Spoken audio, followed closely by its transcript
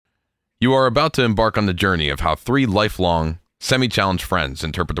You are about to embark on the journey of how three lifelong, semi-challenged friends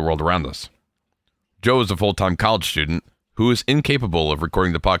interpret the world around us. Joe is a full-time college student who is incapable of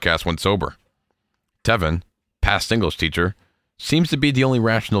recording the podcast when sober. Tevin, past English teacher, seems to be the only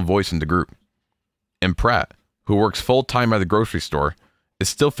rational voice in the group. And Pratt, who works full-time at the grocery store, is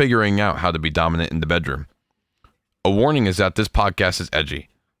still figuring out how to be dominant in the bedroom. A warning is that this podcast is edgy,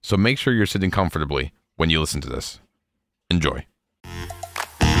 so make sure you're sitting comfortably when you listen to this. Enjoy.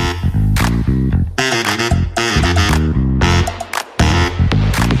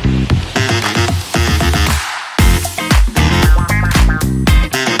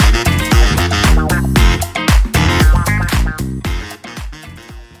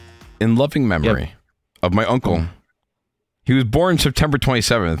 In loving memory of my uncle, he was born September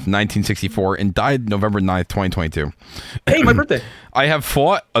 27th, 1964, and died November 9th, 2022. Hey, my birthday. I have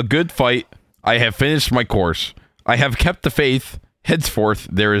fought a good fight. I have finished my course. I have kept the faith. Henceforth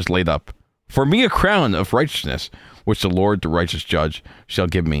there is laid up for me a crown of righteousness, which the Lord, the righteous judge, shall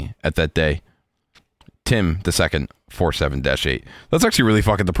give me at that day. Tim the second, 47-8. That's actually really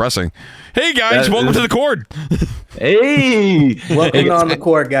fucking depressing. Hey guys, welcome to the Cord. Hey, welcome on the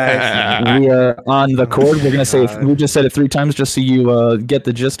Cord, guys. We are on the Cord. We're gonna say we just said it 3 times just so you get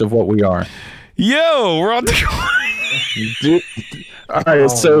the gist of what we are. Yo, we're on the Cord. Dude. All right,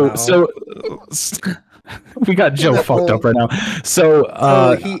 so we got Joe fucked up right now.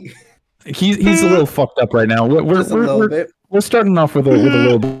 So he's a little fucked up right now. We're starting off with a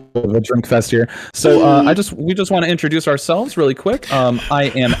little bit of a drink fest here. So we just want to introduce ourselves really quick.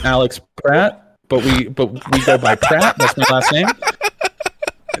 I am Alex Pratt, but we go by Pratt. That's my last name.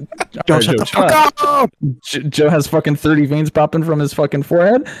 Joe has fucking 30 veins popping from his fucking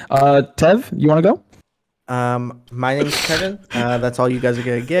forehead. Tev, you want to go? My name's Tevin. That's all you guys are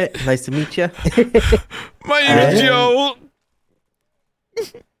gonna get. Nice to meet you. My name is Joe.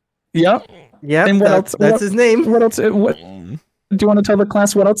 Yep. Yeah. And what else? That's his name. What else? What? Do you want to tell the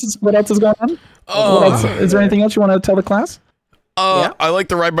class what else is going on? Is there anything else you want to tell the class? I like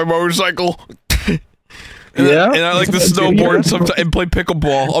to ride my motorcycle. And I like to snowboard sometimes and play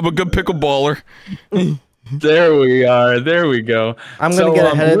pickleball. I'm a good pickleballer. There we are. There we go. I'm gonna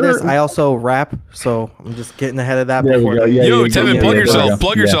get ahead of this. I also rap, so I'm just getting ahead of that. There we go. Yeah, yo, Tevin, plug yourself.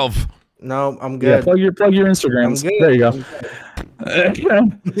 Plug yourself. No, I'm good. Yeah, plug your Instagrams. There you go.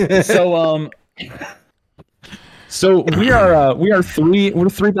 So we're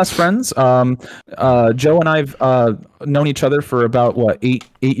three best friends. Joe and I've known each other for about 8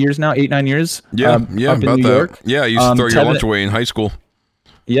 years now, 9 years. Yeah, up about in New York. Yeah, you used to throw your lunch away in high school.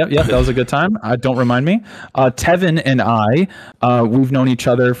 Yep, that was a good time. Don't remind me. Tevin and I, we've known each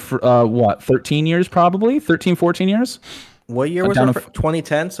other for 13 years probably, 13, 14 years. What year was it?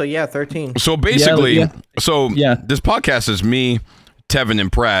 2010. So yeah, 13. So basically, this podcast is me, Tevin,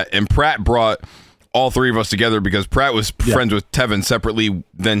 and Pratt brought all three of us together because Pratt was friends with Tevin separately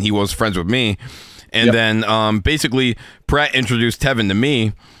than he was friends with me. And then basically Pratt introduced Tevin to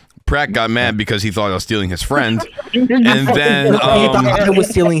me. Pratt got mad because he thought I was stealing his friend. And then he thought I was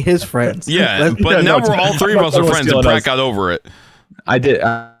stealing his friends. Yeah, but now we're all three of us are friends and Pratt got over it. I did.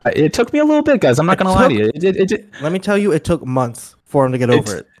 It took me a little bit, guys. I'm not going to lie to you. Let me tell you, it took months for him to get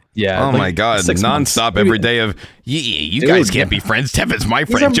over it. Yeah. Oh my God. Nonstop every day of, you guys can't be friends. Tevin's my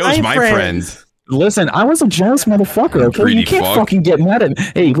friend. Joe's my friend. Listen, I was a jealous motherfucker. Okay, you can't fucking get mad at me.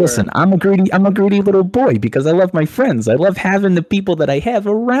 Hey, listen, I'm a greedy little boy because I love my friends. I love having the people that I have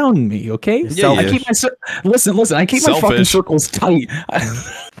around me. Okay, so I keep I keep my fucking circles tight.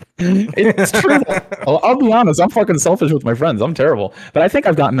 It's true. I'll be honest. I'm fucking selfish with my friends. I'm terrible, but I think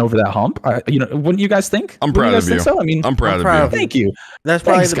I've gotten over that hump. Wouldn't you guys think? I'm proud of you. So? I mean, I'm proud of you. Thank you. That's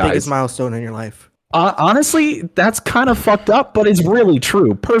probably the biggest milestone in your life. Honestly, that's kind of fucked up, but it's really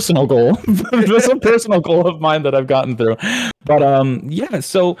true. Personal goal. There's a personal goal of mine that I've gotten through. But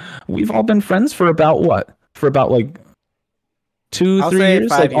so we've all been friends for about what? For about 2-3 years,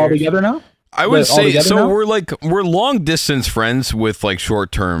 like all together now? I would say so now? we're long distance friends with like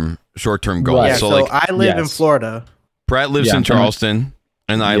short term goals. Right. Yeah, so I live in Florida. Pratt lives in Charleston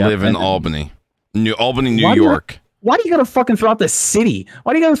and I live in Albany. New York. Why do you gotta fucking throw out the city?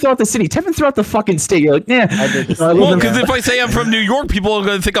 Tevin threw out the fucking state. You're like, nah. Well, because if I say I'm from New York, people are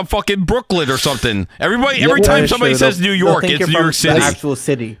gonna think I'm fucking Brooklyn or something. Every time somebody says New York, it's New York City. The actual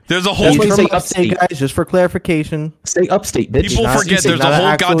city. There's a whole upstate, guys. Just for clarification, say upstate, bitch. People forget there's a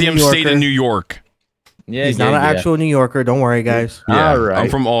whole goddamn state in New York. Yeah, he's not an actual New Yorker. Don't worry, guys. Yeah, all right.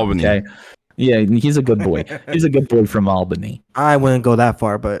 I'm from Albany. Okay. Yeah, he's a good boy. He's a good boy from Albany. I wouldn't go that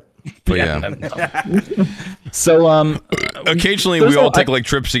far, but So occasionally we all take like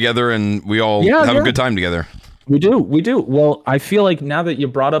trips together and we all have a good time together. We do. Well, I feel like now that you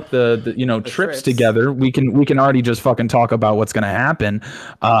brought up the trips together, we can already just fucking talk about what's gonna happen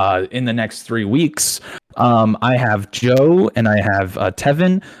in the next 3 weeks. I have Joe and I have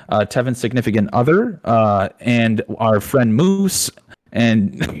Tevin, Tevin's significant other, and our friend Moose.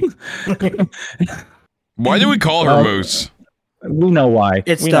 And why do we call her Moose? We know why.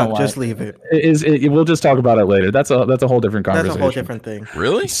 It's stuck. Just leave it. We'll just talk about it later. That's a whole different conversation. That's a whole different thing.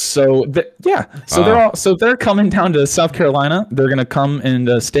 Really? So they're coming down to South Carolina. They're gonna come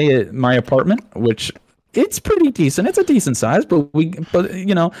and stay at my apartment, which it's pretty decent. It's a decent size, but we're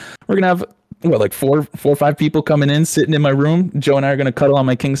gonna have like four or five people coming in, sitting in my room. Joe and I are gonna cuddle on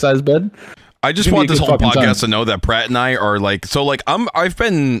my king size bed. I just want this whole podcast to know that Pratt and I are I've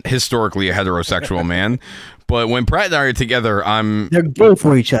been historically a heterosexual man, but when Pratt and I are together, they're good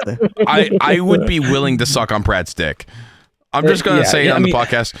for each other. I would be willing to suck on Pratt's dick. I'm just gonna say it on the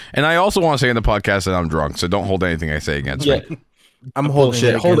podcast, and I also want to say in the podcast that I'm drunk, so don't hold anything I say against me. I'm holding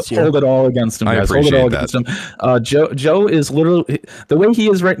it against you. Hold it all against him, guys. I appreciate hold it all that. Against him. Joe is literally the way he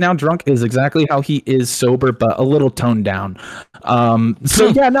is right now. Drunk is exactly how he is sober, but a little toned down.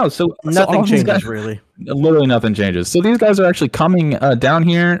 So nothing changes really. Literally nothing changes. So these guys are actually coming down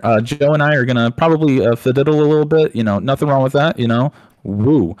here. Joe and I are gonna probably fiddle a little bit. Nothing wrong with that.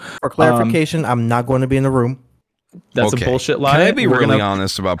 Woo. For clarification, I'm not going to be in the room. That's a bullshit lie. Can I be really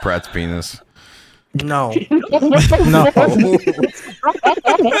honest about Pratt's penis? No. No.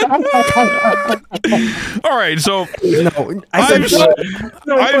 All right, so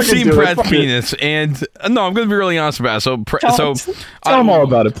I've seen Pratt's penis, and no, I'm going to be really honest about it. So tell them all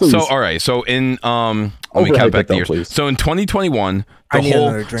about it, please. So all right, so in let me count back the years. Please. So in 2021,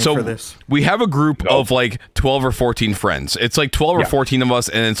 we have a group of like 12 or 14 friends. It's like 12 or 14 of us,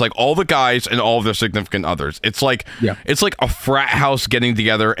 and it's like all the guys and all of their significant others. It's like it's like a frat house getting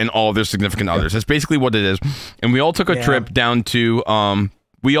together and all of their significant others. That's basically what it is. And we all took a trip down to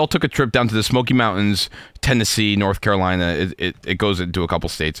the Smoky Mountains, Tennessee, North Carolina. It goes into a couple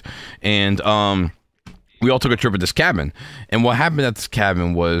states, and we all took a trip at this cabin. And what happened at this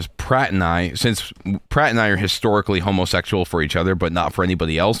cabin was Pratt and I, since Pratt and I are historically homosexual for each other, but not for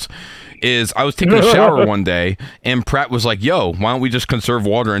anybody else, is I was taking a shower one day, and Pratt was like, yo, why don't we just conserve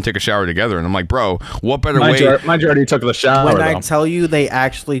water and take a shower together? And I'm like, bro, what better way? Mine already took the shower. When I tell you they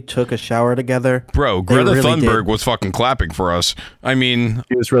actually took a shower together. Bro, Greta Thunberg was fucking clapping for us. I mean,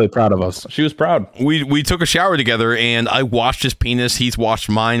 she was really proud of us. She was proud. We took a shower together, and I washed his penis. He's washed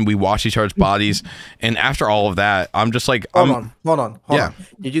mine. We washed each other's bodies. And after all of that, I'm just like, hold on.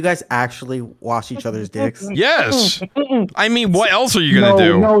 Did you guys actually wash each other's dicks? Yes. I mean, what else are you gonna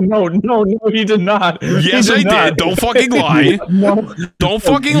do? No, he did not. Yes, I did. Don't fucking lie. Don't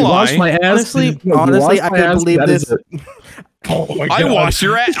fucking lie. My ass. Honestly, I couldn't believe this. Oh my God. I washed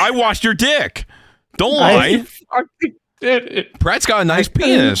your ass. I washed your dick. Don't lie. Pratt's got a nice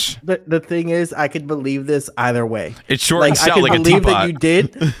penis. The thing is, I could believe this either way. It's short and stout like a teapot. I could believe that you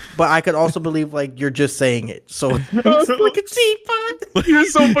did, but I could also believe like you're just saying it. So it's like a teapot. You're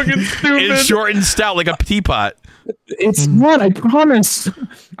so fucking stupid. It's short and stout like a teapot. It's not. I promise.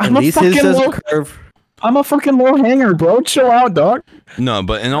 I'm a fucking low hanger, bro. Chill out, dog. No,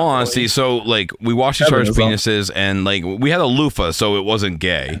 but in all honesty, so like we washed each other's penises, and like we had a loofah, so it wasn't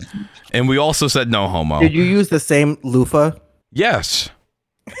gay. And we also said no homo. Did you use the same loofah? Yes.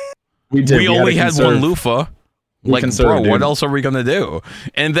 We did. We only had one loofah. Like, bro, what else are we going to do?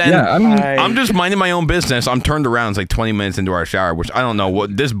 And then I'm just minding my own business. I'm turned around. It's like 20 minutes into our shower, which I don't know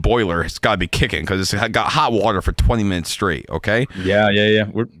what this boiler has got to be kicking because it's got hot water for 20 minutes straight. Okay. Yeah.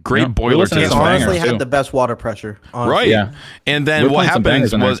 Great boiler. Honestly, had the best water pressure. Honestly. Right. Yeah. And then what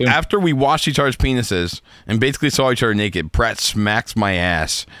happens was after we washed each other's penises and basically saw each other naked, Pratt smacks my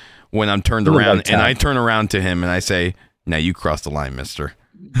ass when I'm turned around, and I turn around to him and I say, "Now you crossed the line, mister."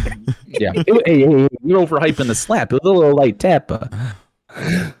 Yeah. Hey, you're overhyping the slap. It was a little light tap.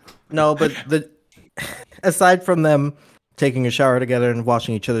 No, but aside from them taking a shower together and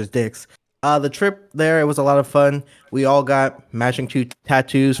washing each other's dicks, the trip there, it was a lot of fun. We all got matching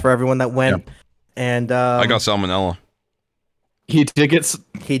tattoos for everyone that went, and I got salmonella. He did get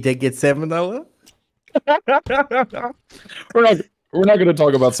salmonella. We're not going to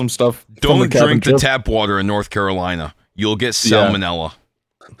talk about some stuff. Don't drink the tap water in North Carolina. You'll get salmonella.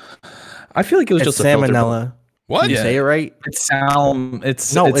 I feel like it was just salmonella. What? Did you say it right? It's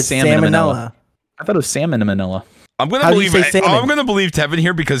salmonella. I thought it was salmon in Manila. I'm gonna believe Tevin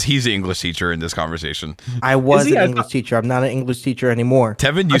here because he's the English teacher in this conversation. I was an English teacher. I'm not an English teacher anymore.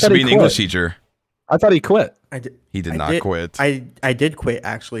 Tevin used to be an English teacher. I thought he quit. He did not quit. I did quit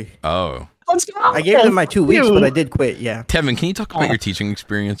actually. Oh. I gave him my 2 weeks, but I did quit. Yeah. Tevin, can you talk about your teaching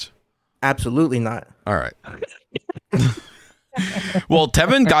experience? Absolutely not. All right. Well,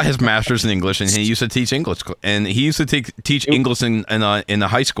 Tevin got his master's in English, and he used to teach English, and he used to teach English in the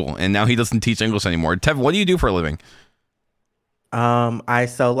high school, and now he doesn't teach English anymore. Tevin, what do you do for a living? I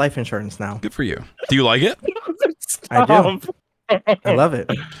sell life insurance now. Good for you. Do you like it? I do. I love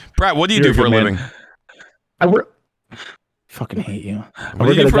it. Pratt, what do you do for a living? I work. Fucking hate you. What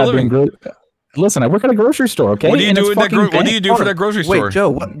do you do for a living? Listen, I work at a grocery store. Okay. What do you do for that grocery store? Wait, Joe,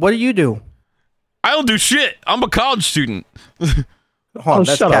 what do you do? I don't do shit. I'm a college student. Hold on,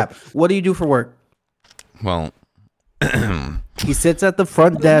 that's cap. What do you do for work? Well, he sits at the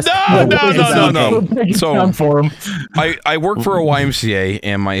front desk. No. So I work for a YMCA,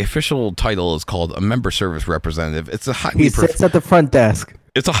 and my official title is called a member service representative. It's a highly. He sits at the front desk.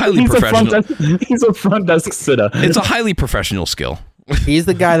 It's a highly professional. He's a front desk sitter. It's a highly professional skill. He's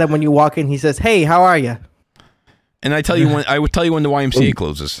the guy that when you walk in, he says, "Hey, how are you?" And I would tell you when the YMCA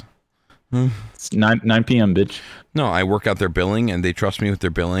closes. It's 9 p.m., bitch. No, I work out their billing, and they trust me with their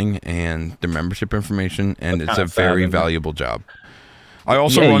billing and their membership information, and it's a very valuable job. I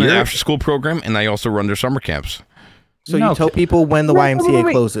also run an after-school program, and I also run their summer camps. So you tell people when the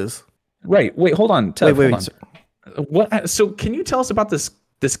YMCA closes. Right. Wait, hold on. Hold on. Sir. What? So can you tell us about this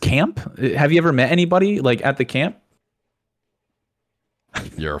camp? Have you ever met anybody like at the camp?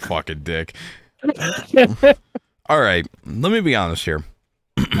 You're a fucking dick. All right, let me be honest here.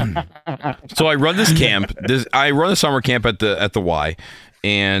 So I run this camp. I run a summer camp at the Y,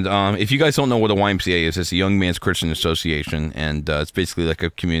 and if you guys don't know what a YMCA is, it's a Young Man's Christian Association, and it's basically like a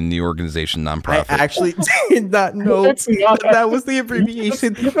community organization, nonprofit. I actually did not know that was the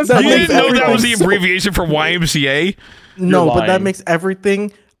abbreviation. You didn't know that was the abbreviation for YMCA? No, but that makes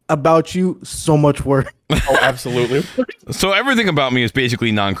everything about you so much worse. Oh, absolutely. So everything about me is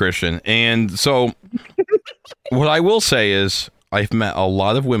basically non-Christian, and so what I will say is I've met a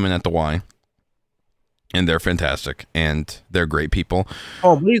lot of women at the Y, and they're fantastic, and they're great people.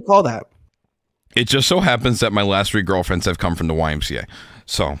 Oh, what do you call that? It just so happens that my last 3 girlfriends have come from the YMCA.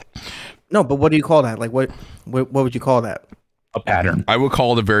 So, no, but what do you call that? Like, what would you call that? A pattern. I would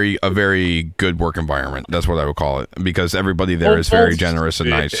call it a very good work environment. That's what I would call it, because everybody there is very generous and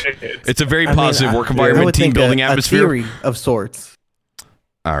nice. It's a very positive work environment, team building atmosphere. A theory of sorts.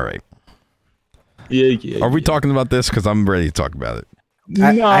 All right. Yeah. Are we talking about this? Because I'm ready to talk about it.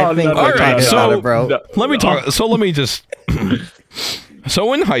 I think we're talking about it, bro. Let me talk. So let me just.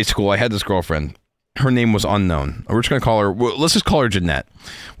 So in high school, I had this girlfriend. Her name was unknown. We're just gonna call her. Well, let's just call her Jeanette.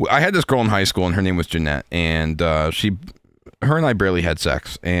 I had this girl in high school, and her name was Jeanette, and her and I barely had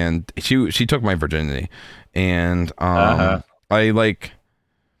sex, and she took my virginity, and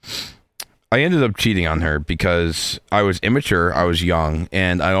I ended up cheating on her because I was immature, I was young,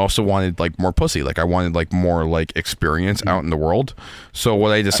 and I also wanted like more pussy. Like I wanted like more like experience out in the world. So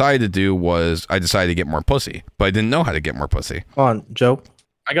what I decided to do was I decided to get more pussy, but I didn't know how to get more pussy. Hold on, Joe.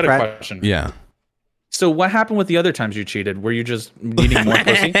 I got a question. Yeah. So what happened with the other times you cheated? Were you just needing more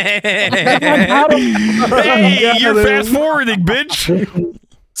pussy? Hey, you're fast forwarding, bitch.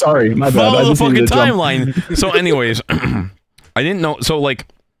 Sorry, my bad. Follow the fucking timeline. So anyways, I didn't know. So like,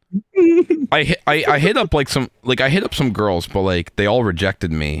 I hit up like some girls, but like they all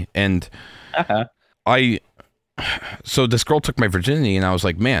rejected me, and so this girl took my virginity, and I was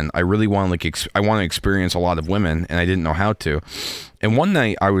like, man, I really want I want to experience a lot of women, and I didn't know how to. And one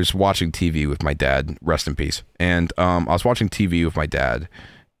night I was watching TV with my dad, rest in peace. And I was watching TV with my dad,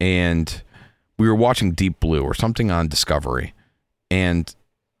 and we were watching Deep Blue or something on Discovery. And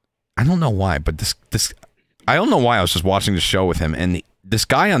I don't know why, but I don't know why I was just watching the show with him, and this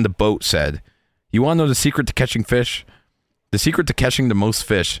guy on the boat said, "You want to know the secret to catching fish? The secret to catching the most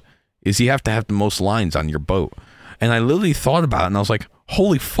fish is you have to have the most lines on your boat." And I literally thought about it, and I was like,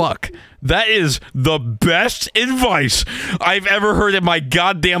 holy fuck, that is the best advice I've ever heard in my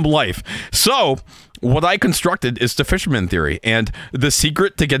goddamn life. So what I constructed is the fisherman theory, and the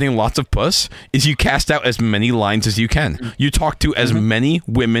secret to getting lots of puss is you cast out as many lines as you can. You talk to as many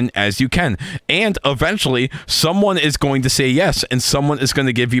women as you can, and eventually someone is going to say yes, and someone is going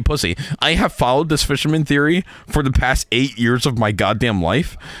to give you pussy. I have followed this fisherman theory for the past 8 years of my goddamn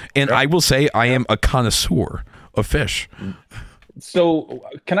life, and I will say I am a connoisseur of fish. So,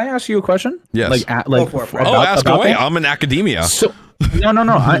 can I ask you a question? Yes. Ask away. I'm in academia. So, no.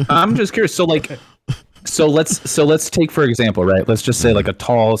 I'm just curious. So, let's take for example, right? Let's just say like a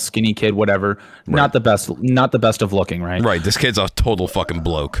tall, skinny kid, whatever. Right. Not the best of looking, right? Right. This kid's a total fucking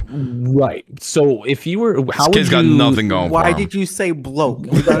bloke. Right. So, if you were, this kid's got nothing going. Why did you say bloke?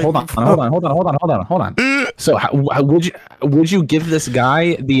 Hold on. So would you give this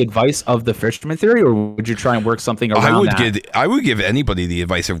guy the advice of the fisherman theory, or would you try and work something around that? I would give anybody the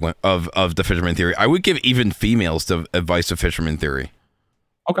advice of the fisherman theory. I would give even females the advice of fisherman theory.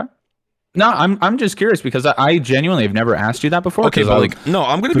 Okay. No, I'm just curious because I genuinely have never asked you that before. Okay, but like, no,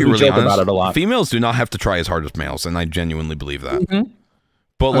 I'm going to be really honest. About it a lot. Females do not have to try as hard as males, and I genuinely believe that. Mm-hmm.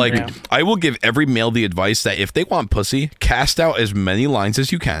 But like, I will give every male the advice that if they want pussy, cast out as many lines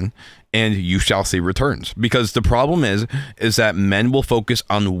as you can, and you shall see returns. Because the problem is that men will focus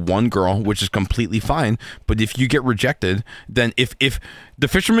on one girl, which is completely fine. But if you get rejected, then if the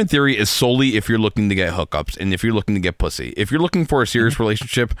fisherman theory is solely if you're looking to get hookups and if you're looking to get pussy. If you're looking for a serious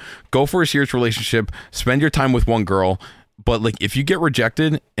relationship, go for a serious relationship. Spend your time with one girl. But like, if you get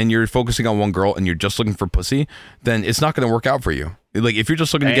rejected and you're focusing on one girl and you're just looking for pussy, then it's not going to work out for you. Like, if you're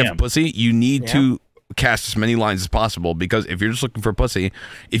just looking to get pussy, you need to cast as many lines as possible, because if you're just looking for pussy,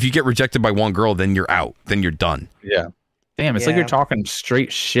 if you get rejected by one girl, then you're out. Then you're done. Yeah. Damn, it's like you're talking straight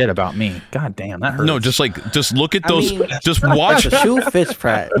shit about me. God damn, that hurts. No, just look at those. Just watch. The shoe fits,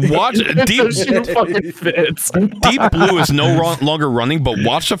 Pratt. Watch deep. Fucking fits. Deep Blue is no longer running, but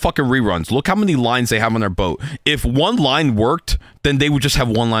watch the fucking reruns. Look how many lines they have on their boat. If one line worked, then they would just have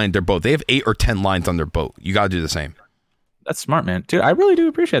one line in their boat. They have 8 or 10 lines on their boat. You got to do the same. That's smart, man. Dude, I really do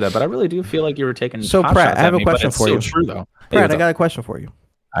appreciate that, but I really do feel like you were taking. So, Pratt, I have a question for you. True, though. Pratt, I got a question for you.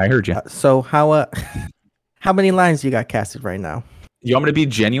 I heard you. So, how many lines you got casted right now? You want me to be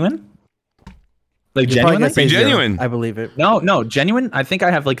genuine? Like, You're genuine? Be genuine. I believe it. No, genuine. I think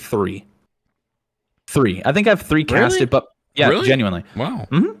I have like 3. I think I have 3 casted, really? but yeah, genuinely. Wow.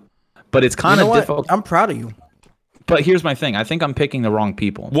 Mm-hmm. But it's kind of difficult. I'm proud of you. But here's my thing. I think I'm picking the wrong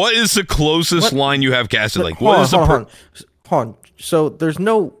people. What is the closest line you have casted? Like, hold on. So there's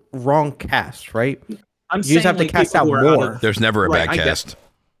no wrong cast, right? You just have to cast out more. There's never a bad cast.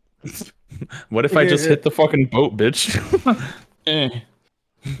 What if I just hit the fucking boat, bitch?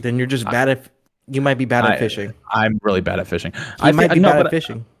 Then you're just bad at. You might be bad at fishing. I'm really bad at fishing. I might be bad at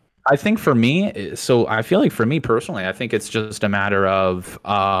fishing. I think for me, so I feel like for me personally, I think it's just a matter of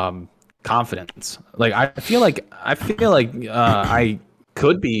confidence. Like I feel like I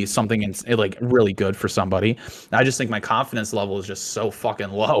could be something like really good for somebody. I just think my confidence level is just so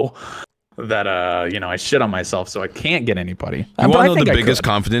fucking low that I shit on myself, so I can't get anybody. You want to know the biggest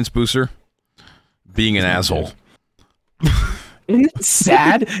confidence booster? Being an asshole. Isn't it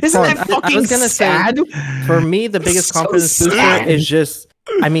sad? Isn't that fucking sad? Say, for me, the biggest confidence booster is just,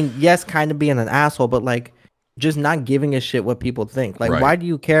 yes, kind of being an asshole, but like just not giving a shit what people think. Like, why do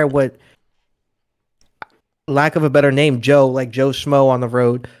you care what, lack of a better name, Joe Schmo on the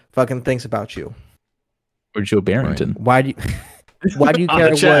road fucking thinks about you? Or Joe Barrington. Why do you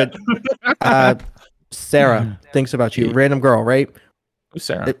care what Sarah thinks about you? Random girl, right? Who's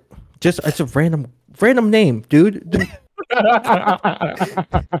Sarah? It's a random name, dude.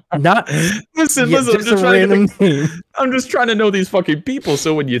 Listen. I'm just trying to know these fucking people,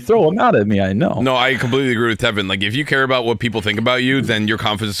 so when you throw them out at me, I know. No, I completely agree with Tevin. Like, if you care about what people think about you, then your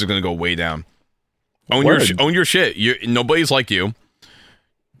confidence is going to go way down. Own your shit. Nobody's like you.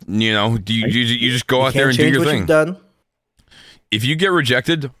 You just go out there and do your thing. Done. If you get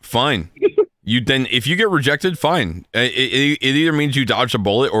rejected, fine. If you get rejected, fine. It either means you dodged a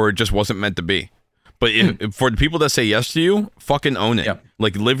bullet or it just wasn't meant to be. But for the people that say yes to you, fucking own it. Yeah.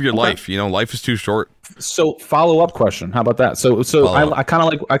 Like, live your life. Life is too short. So, follow-up question. How about that? So I kind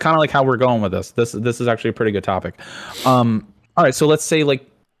of like how we're going with this. This is actually a pretty good topic. All right. So let's say like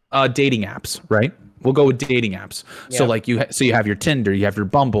dating apps, right? We'll go with dating apps. Yeah. So like you have your Tinder, you have your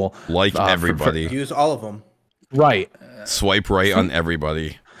Bumble. Like everybody. Use all of them. Right. Swipe right on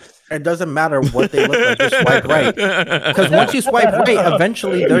everybody. It doesn't matter what they look like, just swipe right. Because once you swipe right,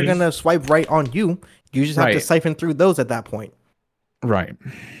 eventually they're going to swipe right on you. You just have to siphon through those at that point. Right.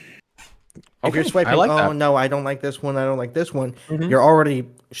 If you're swiping, no, I don't like this one, I don't like this one, you're already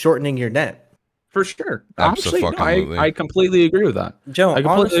shortening your net. For sure. Actually, I completely agree with that. Joe, I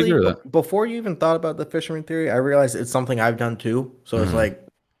completely agree with that. Before you even thought about the fisherman theory, I realized it's something I've done too. So it's like,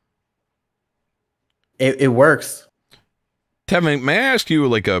 it works. Tevin, may I ask you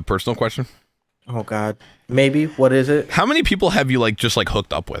like a personal question? Oh God, maybe. What is it? How many people have you like just like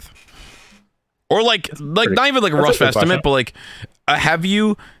hooked up with, or like not even like a rough estimate, but like have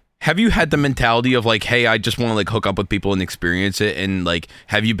you had the mentality of like, hey, I just want to like hook up with people and experience it, and like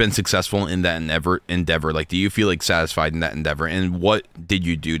have you been successful in that endeavor? Like, do you feel like satisfied in that endeavor, and what did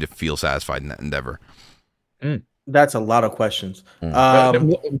you do to feel satisfied in that endeavor? That's a lot of questions.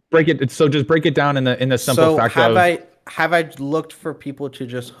 Break it. So just break it down in the simple fact of. Have I looked for people to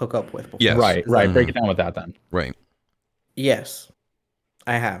just hook up with before? Yes. Right. Break it down with that then. Right. Yes,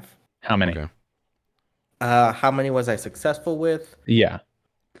 I have. How many? How many was I successful with? Yeah.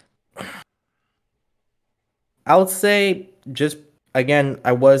 I would say just again,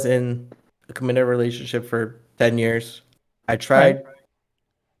 I was in a committed relationship for 10 years. I tried.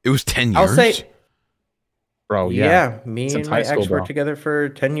 It was 10 years? I'll say, bro, yeah, me since and my high school, ex were bro. together for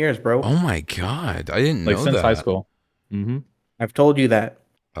 10 years, bro. Oh my God. I didn't know since that. high school. Mm-hmm. I've told you that.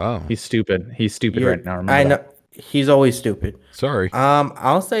 Oh. He's stupid. He's stupid right now. Remember I know. that. He's always stupid. Sorry.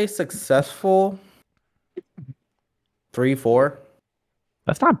 I'll say successful 3, 4.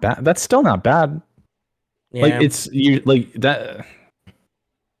 That's not bad. That's still not bad. Yeah. Like it's you like that.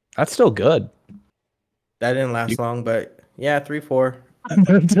 That's still good. That didn't last long, but yeah, 3, 4.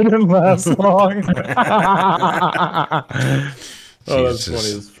 It didn't last long. Oh, that's Jesus.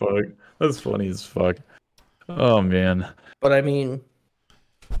 funny as fuck. That's funny as fuck. Oh man. But I mean,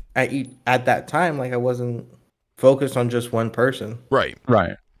 at that time, like I wasn't focused on just one person. Right.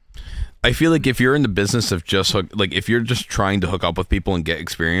 Right. I feel like if you're in the business of if you're just trying to hook up with people and get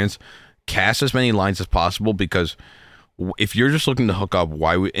experience, cast as many lines as possible, because if you're just looking to hook up,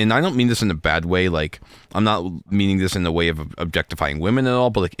 and I don't mean this in a bad way, like I'm not meaning this in the way of objectifying women at all,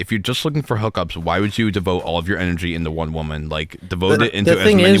 but like if you're just looking for hookups, why would you devote all of your energy into one woman? Like devote it into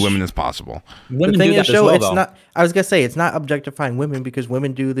as many women as possible. The thing is, Joe, it's not. I was gonna say it's not objectifying women because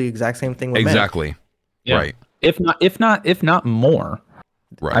women do the exact same thing with men. Exactly. Yeah. Right. If not more.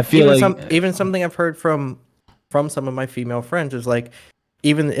 Right. I feel even something I've heard from some of my female friends is like,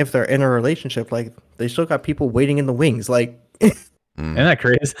 even if they're in a relationship, like they still got people waiting in the wings. Like, isn't that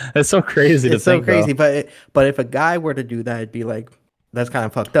crazy? That's so crazy. It's so crazy. But if a guy were to do that, it'd be like, that's kind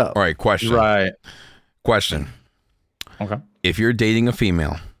of fucked up. All right. Question. Okay. If you're dating a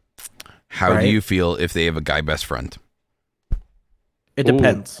female, how do you feel if they have a guy best friend? It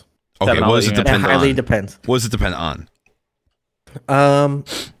depends. Okay. What does it depend on? It highly depends. What does it depend on?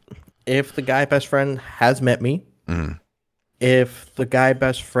 If the guy best friend has met me, if the guy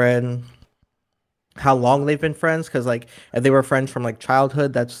best friend, how long they've been friends, because like if they were friends from like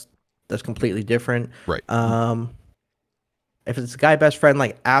childhood, that's completely different. Right. If it's a guy best friend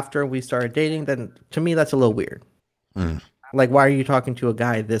like after we started dating, then to me that's a little weird. Like, why are you talking to a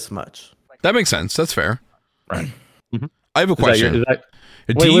guy this much? That makes sense. That's fair. Right. I have a question.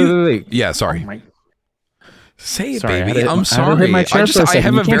 Wait. Yeah, sorry. Say it, baby. I'm sorry. I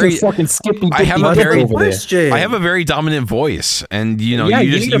have a very dominant voice, and you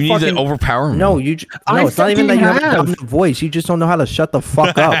need to overpower me. No, it's not even that you have a dominant voice. You just don't know how to shut the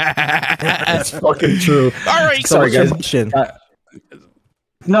fuck up. That's fucking true. All right, sorry guys.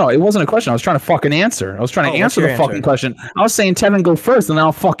 No, it wasn't a question. I was trying to fucking answer. I was trying to answer the fucking question. I was saying Tevin go first, and then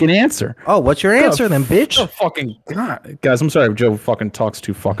I'll fucking answer. Oh, what's your answer then, bitch? Oh, fucking God. Guys, I'm sorry if Joe fucking talks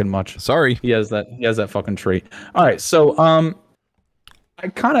too fucking much. Sorry. He has that fucking trait. All right, so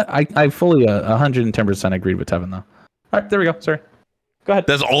I fully 110% agreed with Tevin though. All right, there we go. Sorry. Go ahead.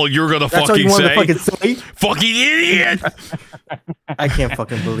 That's all you're gonna fucking say? Fucking idiot! I can't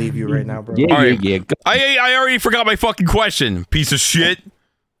fucking believe you right now, bro. Yeah, all right. Yeah. I already forgot my fucking question. Piece of shit.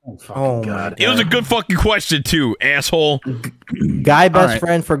 Oh God! It was a good fucking question too, asshole. Guy best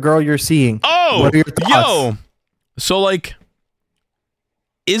friend for girl you're seeing. Oh, yo. So like,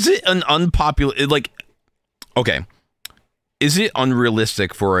 is it an unpopular okay? Is it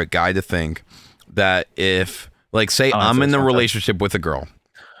unrealistic for a guy to think that if say I'm in a relationship with a girl,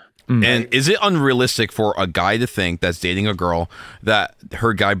 and is it unrealistic for a guy to think that's dating a girl that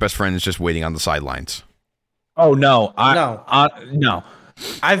her guy best friend is just waiting on the sidelines? Oh no! No.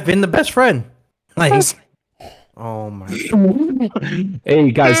 I've been the best friend. Like, oh my God.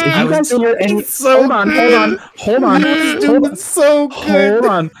 Hey guys, if you guys hear any, hold on. So good. Hold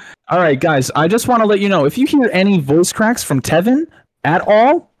on. All right, guys, I just want to let you know if you hear any voice cracks from Tevin at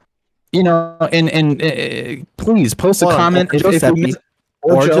all, and please post a comment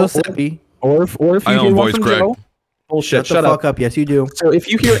or Giuseppe, or if you hear one from Joe. Bullshit. Shut the fuck up. Yes, you do. So if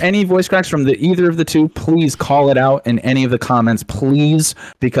you hear any voice cracks from either of the two, please call it out in any of the comments, please,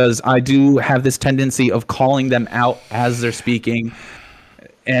 because I do have this tendency of calling them out as they're speaking.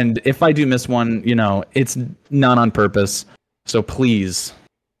 And if I do miss one, it's not on purpose. So please.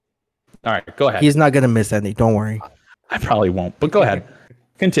 All right, go ahead. He's not going to miss any. Don't worry. I probably won't, but go ahead.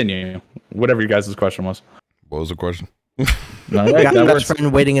 Continue. Whatever your guys' question was. What was the question? Best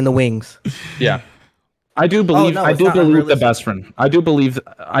friend waiting in the wings. Yeah. I do believe the best friend. I do believe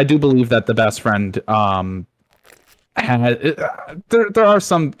that the best friend there are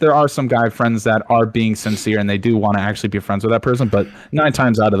some guy friends that are being sincere and they do want to actually be friends with that person, but 9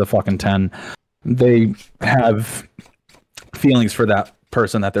 times out of the fucking 10 they have feelings for that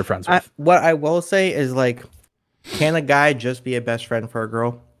person that they're friends with. What I will say is can a guy just be a best friend for a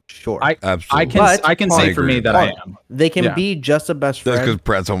girl? Sure. Absolutely. I can say for me that I am. They can be just a best friend. That's because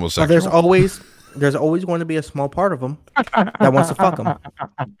Pratt's homosexual. But there's always going to be a small part of them that wants to fuck them.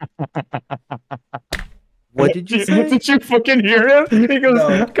 What did you say? Did you fucking hear him? He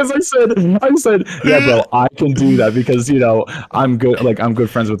goes, because I said, yeah, bro, I can do that because I'm good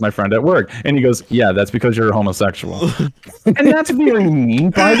friends with my friend at work, and he goes, yeah, that's because you're homosexual, and that's very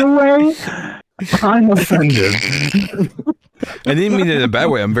mean, by the way. I'm offended. I didn't mean it in a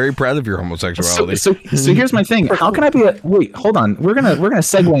bad way. I'm very proud of your homosexuality. So here's my thing. How can I be wait, hold on. We're gonna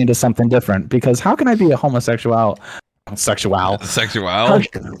segue into something different because how can I be a homosexual? Sexual. How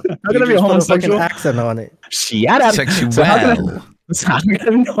can I be a homosexual? Accent on it. Shut up. Sexual. So how can I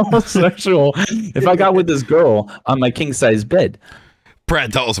be homosexual if I got with this girl on my king size bed?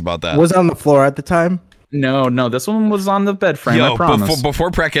 Pratt, tell us about that. Was it on the floor at the time? No, this one was on the bed frame. I promise.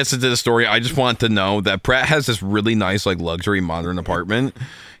 Before Pratt gets into the story, I just want to know that Pratt has this really nice, luxury modern apartment.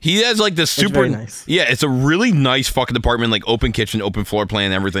 He has this super nice. Yeah, it's a really nice fucking apartment, open kitchen, open floor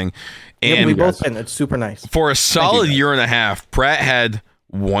plan, everything. And we both been. It's super nice. For a solid year and a half, Pratt had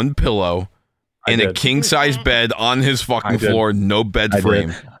one pillow and a king size bed on his fucking floor, no bed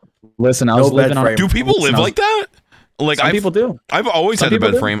frame. Listen, I was living on. Do people live like that? Some people do. I've always had a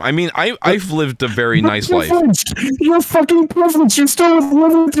bed frame. I mean, I've lived a very nice life. You're fucking privileged. You're still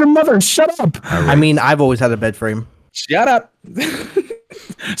living with your mother. Shut up. I mean, I've always had a bed frame. Shut up.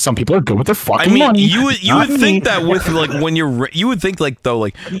 Some people are good with their fucking money. You would think that with when you would think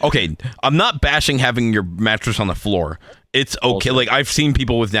okay, I'm not bashing having your mattress on the floor. It's okay. I've seen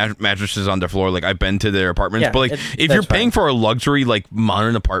people with mattresses on their floor. I've been to their apartments. But if you're paying for a luxury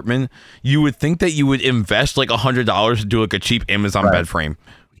modern apartment, you would think that you would invest $100 to do a cheap Amazon bed frame.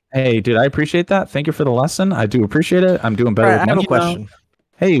 Hey, dude, I appreciate that. Thank you for the lesson. I do appreciate it. I'm doing better. I have a question.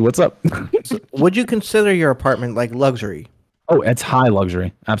 Hey, what's up? Would you consider your apartment luxury? Oh, it's high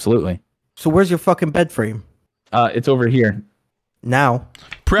luxury. Absolutely. So where's your fucking bed frame? It's over here. Now.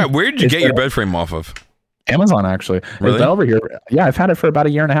 Pratt, where did you get your bed frame off of? Amazon, actually. Really? It's over here. Yeah, I've had it for about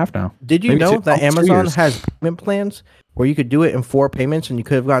 1.5 years now. Did you know that Amazon has payment plans where you could do it in 4 payments and you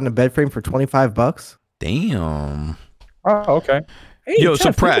could have gotten a bed frame for $25? Damn. Oh, okay. Hey, Yo,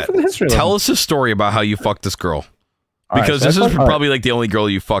 Jeff, so Pratt, tell us a story about how you fucked this girl. Because this is probably the only girl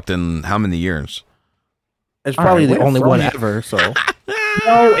you fucked in how many years? It's probably the only one ever, so.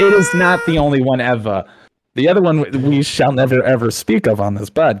 No, it is not the only one ever. The other one we shall never ever speak of on this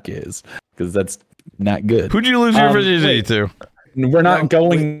podcast because that's not good. Who'd you lose your virginity to? We're not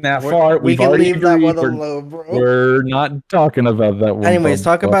going that far. We can leave that one alone, bro. We're not talking about that one. Anyways,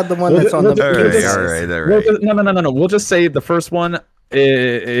 talk about the one that's on the. All right. No. We'll just say the first one.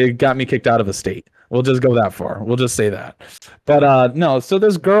 It got me kicked out of the state. We'll just go that far. We'll just say that. But no. So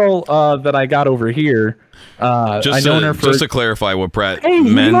this girl that I got over here. Just to clarify what Pratt meant.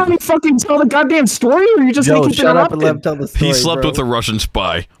 You want me to fucking tell the goddamn story, or you just making shut up and let him tell the story? He slept with a Russian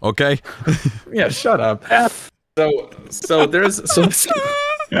spy. Okay. Yeah, shut up. So there's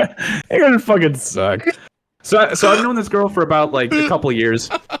you're gonna fucking suck. So I've known this girl for about a couple years,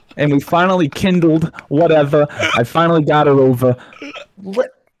 and we finally kindled whatever. I finally got her over.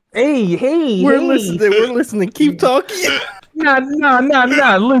 Hey, we're listening. Keep talking.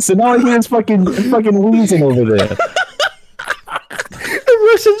 No. Listen, all I hear is fucking wheezing over there. A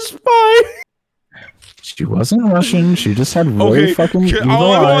Russian spy. She wasn't Russian. She just had really fucking evil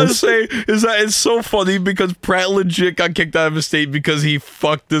all I want to eyes. say is that it's so funny because Pratt legit got kicked out of his state because he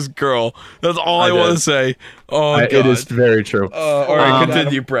fucked this girl. That's all I want to say. Oh, God. It is very true. All right,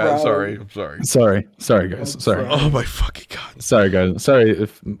 continue, Pratt. Sorry. I'm sorry. Sorry, guys. Sorry. Oh, my fucking God. Sorry, guys. Sorry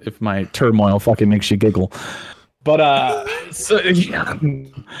if my turmoil fucking makes you giggle. But so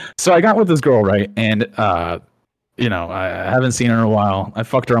I got with this girl, right? And I haven't seen her in a while. I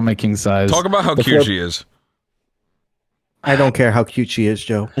fucked her on my king size. Talk about how cute she is. I don't care how cute she is,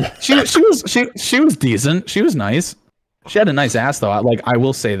 Joe. She was decent. She was nice. She had a nice ass though. I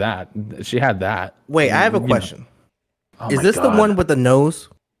will say that. She had that. Wait, I have a question. Is this the one with the nose?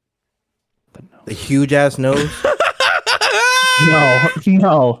 The huge ass nose? No.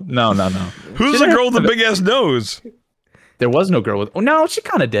 Who's the girl with the big ass nose? There was no girl with. Oh no, she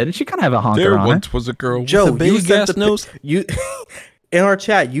kind of did. She kind of have a honker on her. There was a girl Joe, with a big ass nose. You in our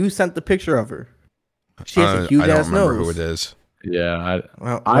chat, you sent the picture of her. She has a huge ass nose. I don't remember who it is. Yeah,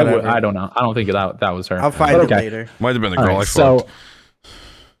 I don't know. I don't think that was her. I'll find it later. Might have been the girl I fucked. So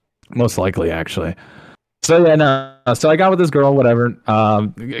most likely, actually. So yeah, no. So I got with this girl, whatever.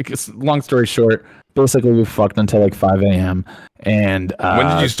 Long story short, basically we fucked until 5 a.m. And when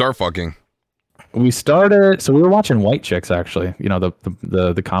did you start fucking? We started. So we were watching White Chicks, actually.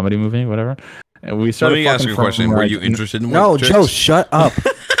 The comedy movie, whatever. And we started. Let me ask you a question. Were you interested in? No, Joe, shut up.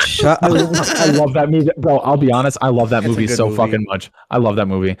 Shut I up. love that movie, bro. I'll be honest. I love that movie so fucking much. I love that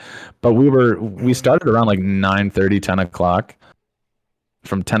movie. But we started around like 9:30, 10 o'clock.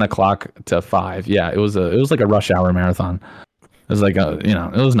 From 10 o'clock to 5. Yeah, it was like a rush hour marathon. It was like it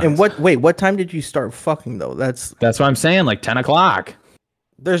was nice. And what time did you start fucking though? That's what I'm saying, like 10 o'clock.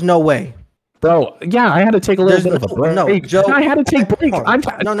 There's no way. Bro, yeah, I had to take a little bit of a break. No, Joe, I had to take breaks. No.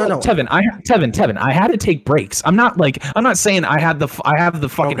 Tevin, I had to take breaks. I'm not saying I have the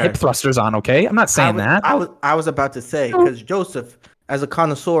fucking hip thrusters on, okay? I'm not saying that. I was about to say, because Joseph, as a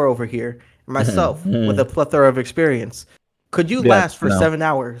connoisseur over here, and myself with a plethora of experience, could you last for 7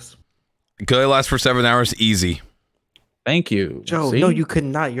 hours? Could I last for 7 hours? Easy. Thank you, Joe. See? No, you could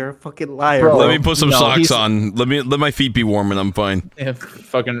not. You're a fucking liar. Bro, let me put some socks on. Let my feet be warm, and I'm fine. Yeah,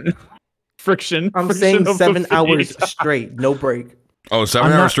 fucking friction. I'm saying 7 hours straight, no break. Oh, 7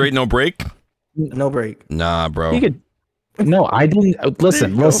 hours straight, no break? No break. Nah, bro. No, I didn't.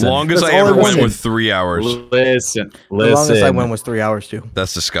 Listen. The longest I ever went was 3 hours. Listen. The longest I went was 3 hours too.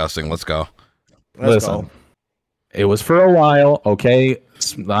 That's disgusting. Let's go. Let's go. It was for a while, okay?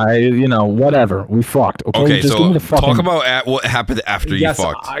 Whatever. We fucked. Okay, just so talk about what happened after you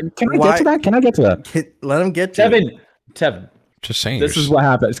fucked. Can I get to that? Let him get to Tevin. Just saying. This is what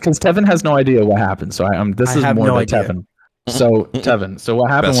happened. Because Tevin has no idea what happened. So this is more about Tevin. So Tevin. So what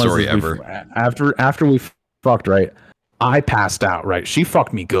happened after we fucked, right? I passed out, right? She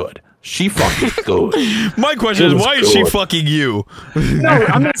fucked me good. She fucked me good. My question is, why is she fucking you? No,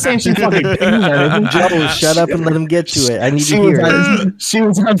 I'm not saying she fucking me. Joe, shut up and let him get to it. I need to hear it. She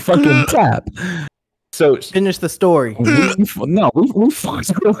was on fucking tap. So finish the story. We fucked. I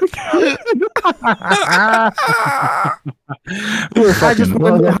just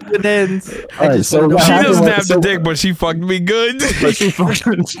want to know how it ends. She doesn't have the dick, but she fucked me good. But she fucked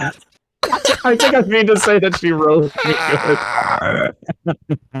me. I think I mean to say that she wrote me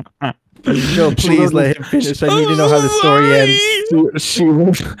good. Joe, please let him finish. I need to know how the story ends. She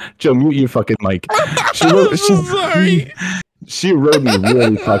wrote. Joe, mute your fucking mic. She wrote me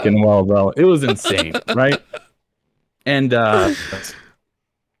really fucking well, bro. It was insane, right? And so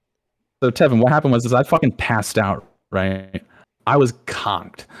Tevin, what happened was I fucking passed out, right? I was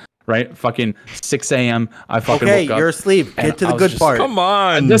conked. Right? Fucking 6 a.m. I fucking woke up. You're asleep. Get to the good part. Come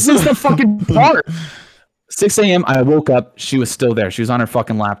on. This is the fucking part. 6 a.m. I woke up. She was still there. She was on her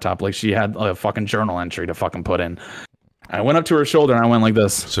fucking laptop. Like she had a fucking journal entry to fucking put in. I went up to her shoulder and I went like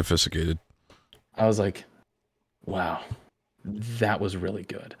this. Sophisticated. I was like, wow, that was really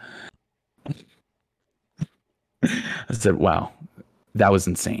good. I said, wow, that was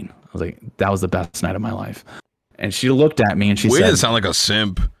insane. I was like, that was the best night of my life. And she looked at me and she said, to sound like a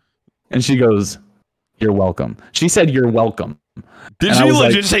simp. And she goes, "You're welcome." She said, "You're welcome." Did she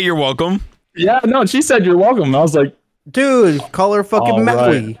legit say you're welcome? Yeah, no, she said, "You're welcome." I was like, dude, call her fucking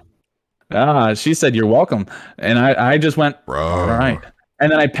Maui. She said, "You're welcome." And I just went, bro. All right.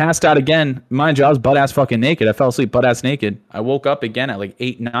 And then I passed out again. Mind you, I was butt ass fucking naked. I fell asleep butt ass naked. I woke up again at like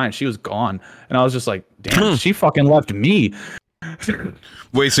 8, 9. She was gone. And I was just like, damn, she fucking left me.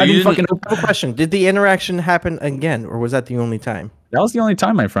 Wait, so you didn't... No question. Did the interaction happen again, or was that the only time? That was the only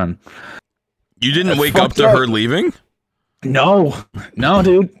time, my friend. You didn't wake up to her leaving? No,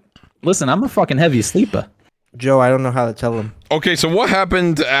 dude. Listen, I'm a fucking heavy sleeper. Joe, I don't know how to tell him. Okay, so what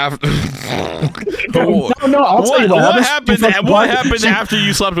happened after? No, I'll tell you what happened. What happened after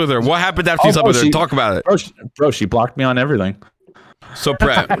you slept with her? What happened after you slept with her? Talk about it, bro. She blocked me on everything. So,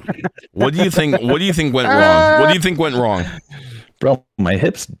 Pratt, what do you think? What do you think went wrong? What do you think went wrong? Bro, my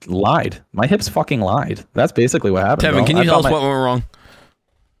hips lied. My hips fucking lied. That's basically what happened. Tevin, can you tell us what went wrong?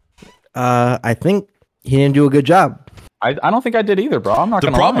 I think he didn't do a good job. I don't think I did either, bro. I'm not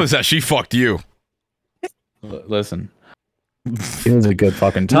gonna lie. The problem is that she fucked you. Listen, it was a good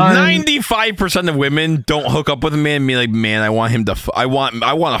fucking time. 95% of women don't hook up with a man and be like, man, I want him to. I want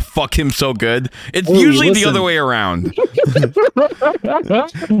to fuck him so good. It's usually the other way around.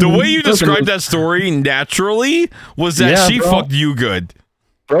 The way you described that story naturally was that she fucked you good.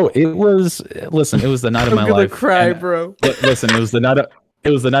 Bro, it was. Listen, it was the night of my life. I'm gonna cry, bro. Listen, it was the night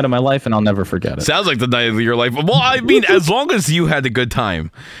of my life, and I'll never forget it. Sounds like the night of your life. Well, I mean, as long as you had a good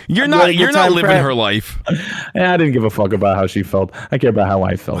time, you're not living her life. Yeah, I didn't give a fuck about how she felt. I care about how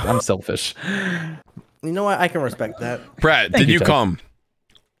I felt. I'm selfish. You know what? I can respect that. Pratt, did you come?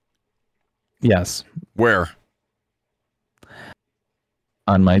 Yes. Where?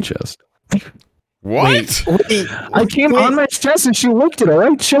 On my chest. What? Wait. I came on my chest and she looked at it. All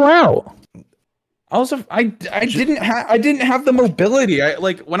right, chill out. I didn't have the mobility. I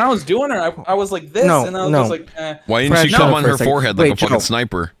like when I was doing it, I was like this, and I was just like, eh. Why didn't she come on her forehead like a fucking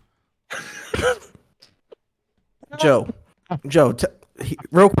sniper? Joe,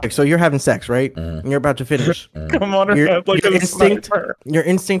 real quick. So you're having sex, right? And you're about to finish. Come on, your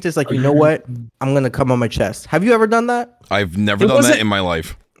instinct is like, you know what? I'm gonna come on my chest. Have you ever done that? I've never done that in my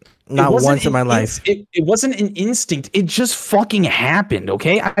life. Not once in my life. It wasn't an instinct. It just fucking happened.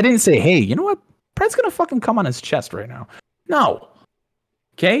 Okay, I didn't say, hey, you know what? Pratt's gonna fucking come on his chest right now. No.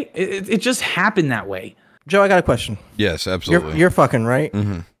 Okay, it just happened that way. Joe, I got a question. Yes, absolutely. You're fucking right.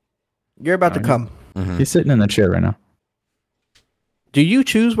 Mm-hmm. You're about to come. Mm-hmm. He's sitting in the chair right now. Do you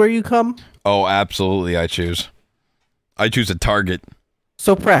choose where you come? Oh, absolutely. I choose a target.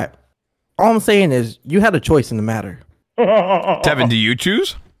 So Pratt, all I'm saying is you had a choice in the matter. Tevin, do you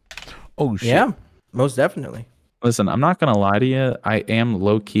choose? Oh shit. Yeah, most definitely. Listen, I'm not gonna lie to you. I am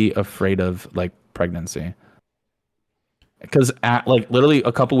low key afraid of like pregnancy. Because like literally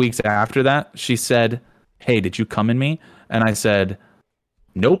a couple weeks after that, she said, "Hey, did you come in me?" And I said,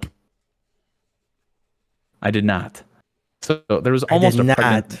 "Nope, I did not." So there was almost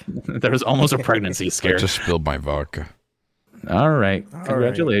a pregnancy scare. I just spilled my vodka. All right,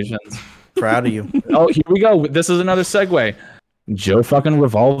 congratulations. Proud of you. Oh, here we go. This is another segue. Joe fucking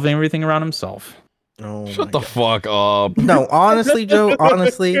revolving everything around himself. Oh, shut the fuck up. No, honestly, Joe,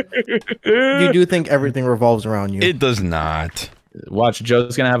 you do think everything revolves around you. It does not. Watch,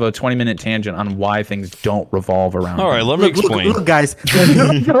 Joe's gonna have a 20-minute tangent on why things don't revolve around. All right, let me explain. Look, guys. Why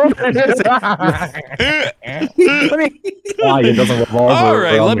it doesn't revolve. All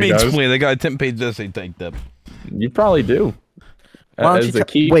right, let me explain. I got a 10-page essay typed up. You probably do. Why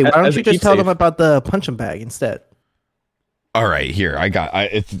don't you just tell them about the punching bag instead? All right, here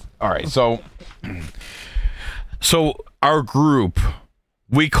it's all right. So our group,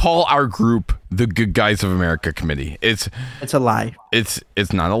 we call our group the Good Guys of America Committee. It's a lie. It's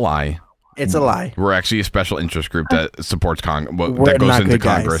not a lie. It's a lie. We're actually a special interest group that supports that goes into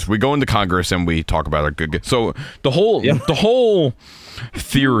Congress. Guys. We go into Congress and we talk about our good guys. So the whole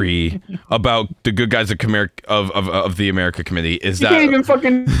theory about the Good Guys of the America Committee is that you can't even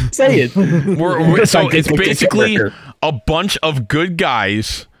fucking say it. So it's basically a bunch of good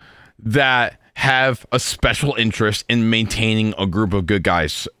guys that have a special interest in maintaining a group of good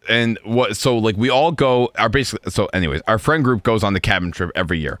guys. And we all go our friend group goes on the cabin trip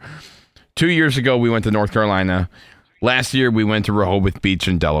every year. 2 years ago we went to North Carolina. Last year we went to Rehoboth Beach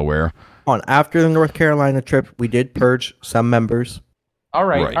in Delaware. After the North Carolina trip, we did purge some members. All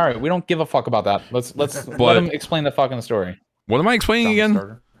right. We don't give a fuck about that. Let's let him explain the fucking story. What am I explaining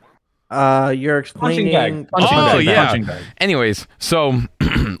again? You're explaining punching bag. Anyways, so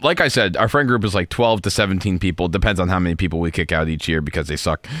like I said, our friend group is like 12 to 17 people. Depends on how many people we kick out each year because they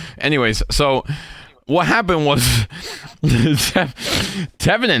suck. Anyways, so what happened was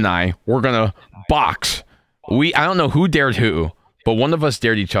Tevin and I were gonna box. I don't know who dared who, but one of us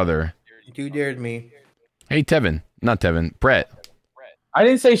dared each other. You dared me. Hey Tevin, not Tevin, Brett. I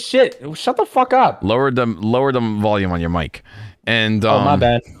didn't say shit. Shut the fuck up. Lower the volume on your mic. And my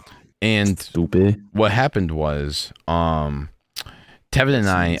bad. And stupid. What happened was Tevin and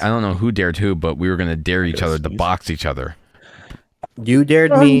I don't know who dared who, but we were gonna dare each other to box each other. You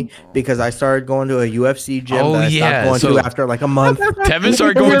dared me because I started going to a UFC gym that I stopped going to after like a month. Tevin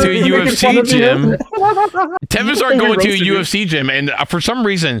started going to a UFC gym. Tevin started going to a UFC gym, and for some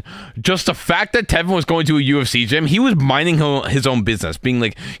reason, just the fact that Tevin was going to a UFC gym, he was minding his own business, being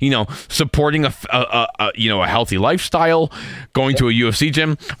like, supporting a healthy lifestyle, going to a UFC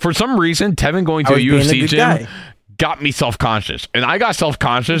gym. For some reason, Tevin going to a UFC gym got me self-conscious, and I got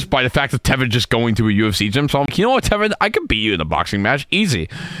self-conscious by the fact of Tevin just going to a UFC gym. So I'm like, you know what, Tevin, I could beat you in a boxing match easy.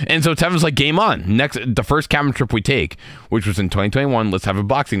 And so Tevin's like, game on. The first cabin trip we take, which was in 2021, let's have a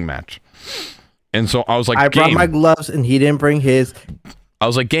boxing match. And so I was like, I brought my gloves and he didn't bring his. I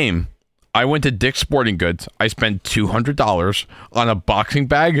was like, game. I went to Dick's Sporting Goods. I spent $200 on a boxing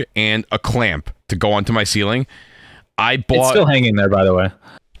bag and a clamp to go onto my ceiling. It's still hanging there, by the way.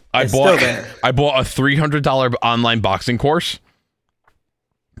 I bought a $300 online boxing course.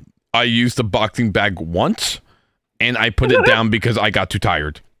 I used the boxing bag once, and I put it down because I got too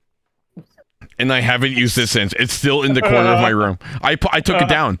tired. And I haven't used it since. It's still in the corner of my room. I took it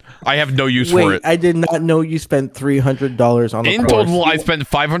down. I have no use for it. I did not know you spent $300 on the course. Total, I spent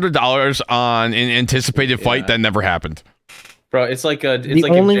 $500 on an anticipated fight that never happened. Bro, it's like the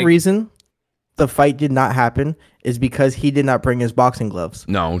only reason the fight did not happen is because he did not bring his boxing gloves.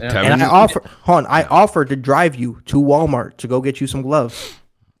 No, Tevin. And I offered to drive you to Walmart to go get you some gloves.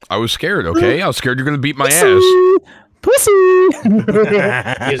 I was scared, okay? I was scared you're going to beat my ass. Pussy! He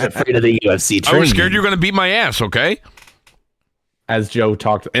was afraid of the UFC training. I was scared you're going to beat my ass, okay? As Joe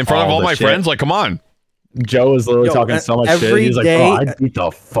talked in front of all my friends, like, come on. Joe was literally talking so much shit. He's like, bro, I'd beat the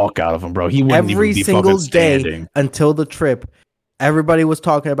fuck out of him, bro. He wouldn't even be fucking standing. Every single day until the trip, everybody was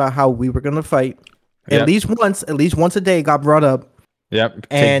talking about how we were gonna fight. At least once a day got brought up. Yep.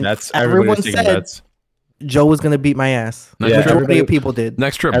 And everyone said Joe was gonna beat my ass. Majority of people did.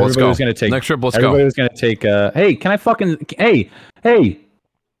 Next trip, let's go. Next trip, let's go. Everybody was gonna take. Hey, can I fucking? Hey.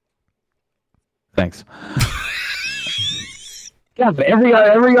 Thanks. Yeah,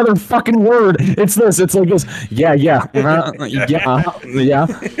 every other fucking word, it's this. It's like this. Yeah.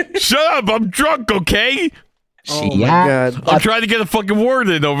 Shut up! I'm drunk. Okay. Oh my God! I'm trying to get a fucking word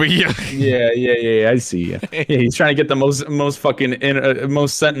in over here. Yeah. I see you. Yeah, he's trying to get the most fucking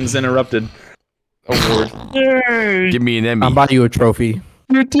most sentence interrupted award. Yay. Give me an Emmy. I'll buy you a trophy.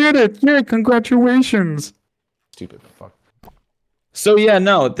 You did it! Yeah, congratulations. Stupid fuck. So yeah,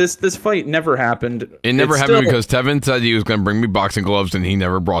 no, this fight never happened. It never happened because Tevin said he was going to bring me boxing gloves, and he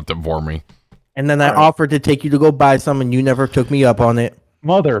never brought them for me. And then I offered to take you to go buy some, and you never took me up on it.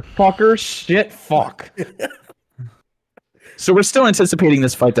 Motherfucker, shit, fuck. So we're still anticipating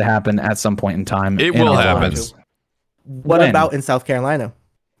this fight to happen at some point in time. It will happen. What about in South Carolina?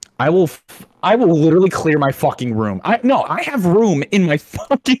 I will literally clear my fucking room. I have room in my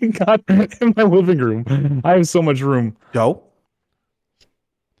fucking in my living room. I have so much room. Joe?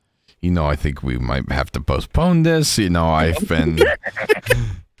 I think we might have to postpone this. I've been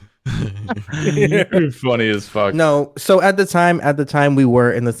You're funny as fuck. No, so at the time we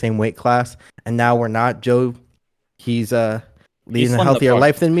were in the same weight class, and now we're not. Joe, he's leading a healthier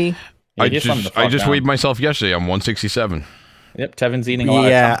life than me. Yeah, I just weighed myself yesterday. I'm 167. Yep, Tevin's eating a lot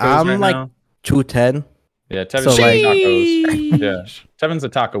of tacos I'm right like now. 210. Yeah, Tevin's eating tacos. Yeah, Tevin's a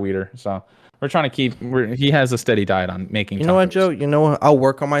taco eater, so we're trying to keep. He has a steady diet on making. You know what, Joe? You know what? I'll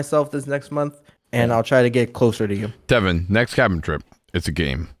work on myself this next month, and I'll try to get closer to you. Tevin, next cabin trip. It's a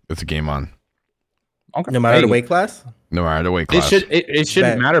game. It's a game on. Okay. No matter the weight class. No matter the weight class. It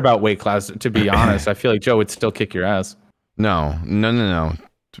shouldn't matter about weight class. To be honest, I feel like Joe would still kick your ass. No.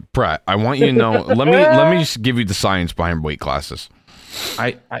 Pratt, I want you to know. let me just give you the science behind weight classes.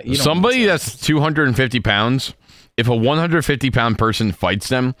 Somebody that's 250 pounds, if a 150-pound person fights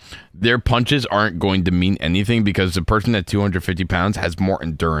them, their punches aren't going to mean anything because the person at 250 pounds has more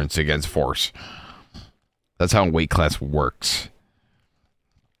endurance against force. That's how weight class works.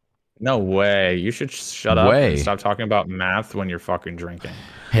 No way. You should shut up and stop talking about math when you're fucking drinking.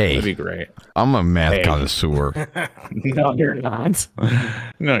 Hey. That'd be great. I'm a math connoisseur. No, you're not.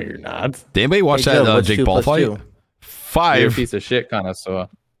 No, you're not. Did anybody watch that Jake Paul fight? 5. You're a piece of shit connoisseur.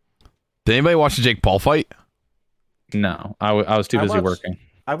 Did anybody watch the Jake Paul fight? No. I was too busy working.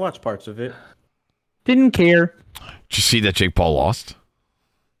 I watched parts of it. Didn't care. Did you see that Jake Paul lost?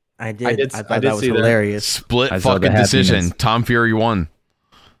 I did. I thought that was hilarious. Split fucking decision. Tom Fury won.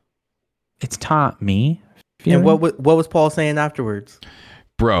 It's me. And what was Paul saying afterwards?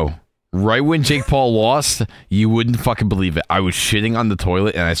 Bro, right when Jake Paul lost, you wouldn't fucking believe it. I was shitting on the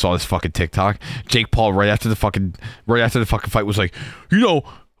toilet and I saw this fucking TikTok. Jake Paul right after the fucking fight was like,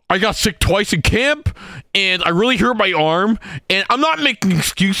 I got sick twice in camp and I really hurt my arm, and I'm not making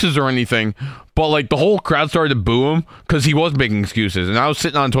excuses or anything, but like the whole crowd started to boo him because he was making excuses. And I was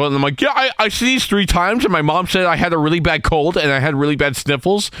sitting on the toilet and I'm like, yeah, I sneezed 3 times and my mom said I had a really bad cold and I had really bad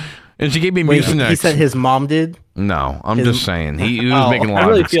sniffles. And she gave me Mucinex. He said his mom did? No, I'm just saying. He was making a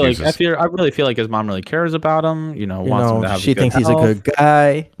lot of excuses. I really feel like his mom really cares about him. Wants him to have she thinks he's a good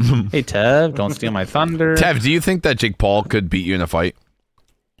guy. Hey, Tev, don't steal my thunder. Tev, do you think that Jake Paul could beat you in a fight?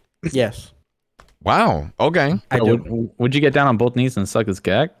 Yes. Wow. Okay. I do. Would you get down on both knees and suck his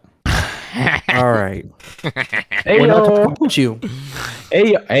gag? All right. Hey, you.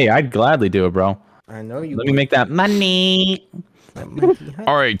 Hey, I'd gladly do it, bro. I know you. Let me make that money.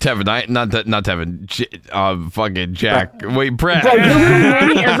 All right, Tevin. Not Tevin. Fucking Jack. Wait, Pratt.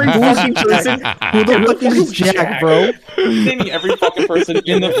 Every fucking person. Who the fuck is Jack, bro? Naming every fucking person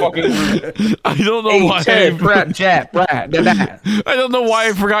in the fucking room. I don't know why. Ted, Pratt, Jack, Pratt. I don't know why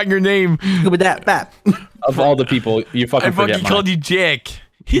I forgot your name. Of all the people, you fucking forget. I fucking called you Jack.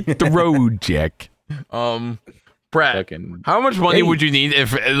 Hit the road, Jack. Pratt. How much money would you need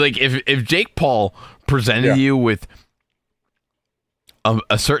if Jake Paul presented you with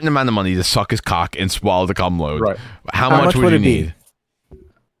a certain amount of money to suck his cock and swallow the cum load? Right. How much would you need?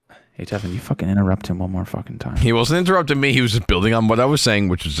 Hey, Tevin, you fucking interrupt him one more fucking time. He wasn't interrupting me. He was just building on what I was saying,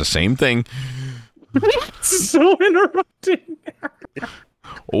 which was the same thing. So interrupting.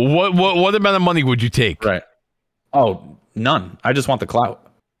 What amount of money would you take? Right. Oh, none. I just want the clout.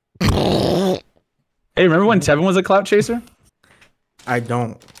 Hey, remember when Tevin was a clout chaser? I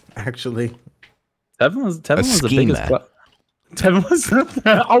don't actually. Tevin was the biggest. Tevin was.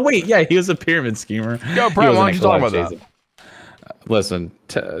 Oh wait, yeah, he was a pyramid schemer. Yo, Pratt, why don't you talk about that? Listen,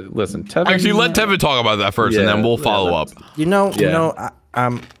 Tevin. Actually, let Tevin talk about that first, and then we'll follow up.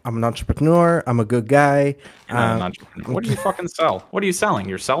 I'm an entrepreneur. I'm a good guy. What do you fucking sell? What are you selling?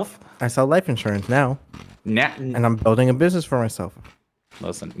 Yourself? I sell life insurance now, and I'm building a business for myself.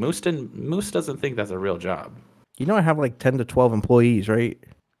 Listen, Moose doesn't think that's a real job. I have like 10 to 12 employees, right?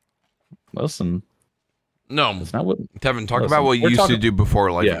 Listen, no, that's not what. Tevin, talk about what you used to do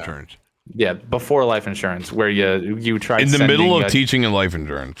before life insurance. Yeah, before life insurance, where you tried in the middle of teaching in life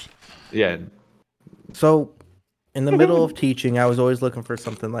insurance. Yeah. So, in the middle of teaching, I was always looking for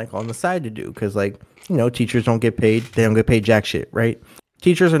something like on the side to do because, teachers don't get paid. They don't get paid jack shit, right?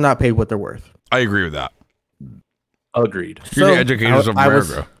 Teachers are not paid what they're worth. I agree with that. Agreed. You're the educators of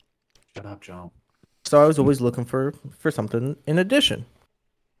America. Shut up, Joe. So I was always looking for something in addition,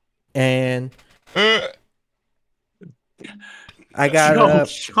 and I got Joe,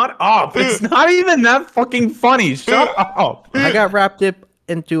 shut up. It's not even that fucking funny. Shut up. I got wrapped up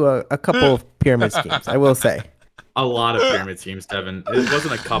into a couple of pyramid schemes, I will say. A lot of pyramid schemes, Tevin. It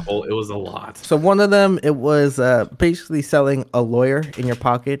wasn't a couple, it was a lot. So one of them, it was basically selling a lawyer in your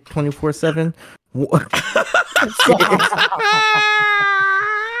pocket 24/7.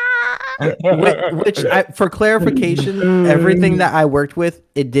 Which for clarification, everything that I worked with,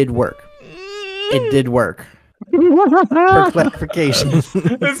 it did work. It did work. For clarification.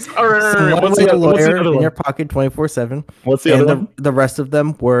 What's a lawyer in your pocket 24/7. What's the other one? The rest of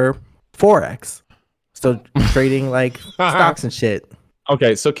them were Forex. So trading like stocks and shit.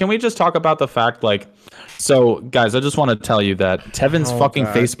 Okay, so can we just talk about the fact, so guys, I just want to tell you that Tevin's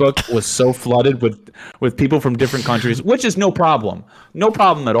Facebook was so flooded with people from different countries, which is no problem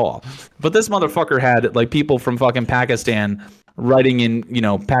at all. But this motherfucker had people from fucking Pakistan writing in,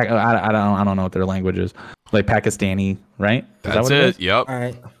 I don't know what their language is, like Pakistani, right? That's it. Yep. All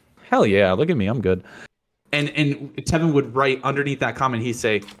right. Hell yeah, look at me, I'm good. And Tevin would write underneath that comment, he'd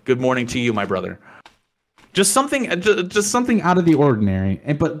say, "Good morning to you, my brother." Just something out of the ordinary.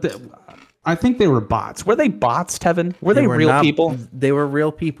 I think they were bots. Were they bots, Tevin? Were they real people? They were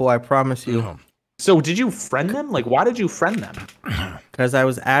real people, I promise you. So did you friend them? Why did you friend them? Because I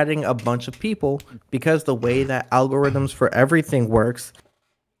was adding a bunch of people, because the way that algorithms for everything works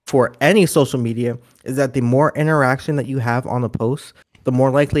for any social media is that the more interaction that you have on a post, the more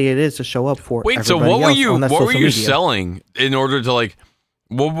likely it is to show up for everybody else on that social media. What were you selling in order to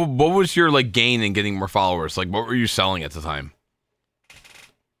what was your gain in getting more followers? What were you selling at the time?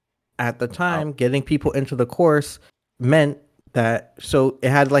 At the time, getting people into the course meant that, so it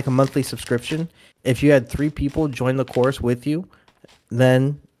had a monthly subscription. If you had 3 people join the course with you,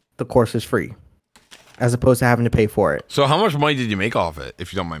 then the course is free, as opposed to having to pay for it. So how much money did you make off it,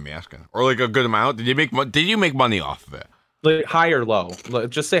 if you don't mind me asking? Or a good amount? Did you make money off of it? High or low?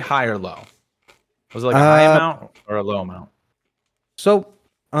 Just say high or low. Was it a high amount or a low amount? So,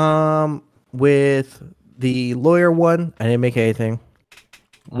 with the lawyer one, I didn't make anything.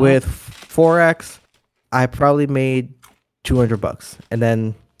 With Forex, I probably made $200, and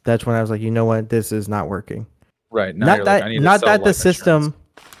then that's when I was like, you know what, this is not working. Right. Not that the system.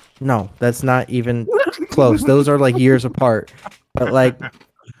 No, that's not even close. Those are years apart. But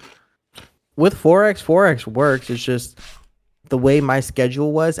with Forex works. It's just the way my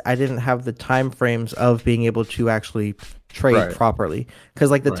schedule was. I didn't have the time frames of being able to actually trade properly, because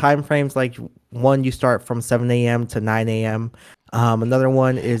the time frames, one, you start from 7 a.m. to 9 a.m. Another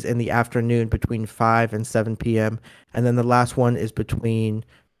one is in the afternoon between 5 and 7 p.m. And then the last one is between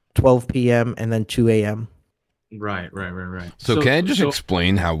 12 p.m. and then 2 a.m. Right. So can I just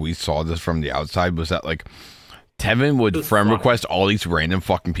explain how we saw this from the outside? Was that Tevin would friend request all these random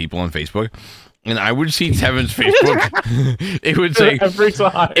fucking people on Facebook, and I would see Tevin's Facebook. It would say every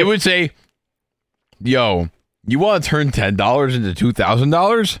time. It would say, "Yo, you want to turn $10 into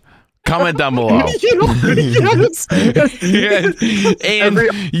 $2,000? Comment down below." And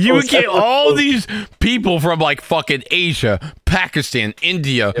you would get all these people from fucking Asia, Pakistan,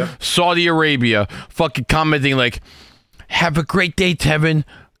 India, Saudi Arabia, fucking commenting "Have a great day, Tevin.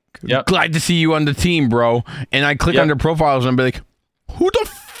 Glad to see you on the team, bro." And I click on their profiles and be like, who the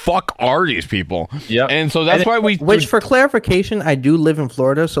fuck are these people? Yeah. And so that's why which for clarification, I do live in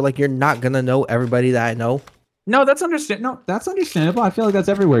Florida, so you're not gonna know everybody that I know. No, that's understandable. I feel like that's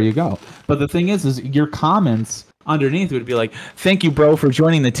everywhere you go. But the thing is your comments underneath would be "Thank you, bro, for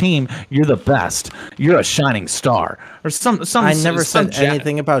joining the team. You're the best. You're a shining star." Or some. I never said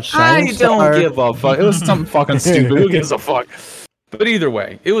anything about shining star. I don't give a fuck. It was something fucking stupid. Who gives a fuck? But either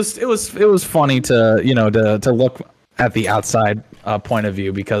way, it was funny to look at the outside point of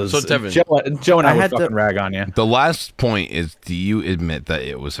view, because Tevin, Joe and I would fucking rag on you. The last point is, do you admit that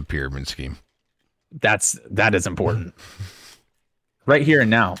it was a pyramid scheme? That is important. right here and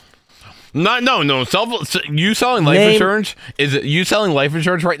now. No. You selling life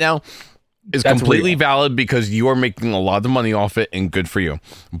insurance right now is completely valid because you are making a lot of money off it and good for you.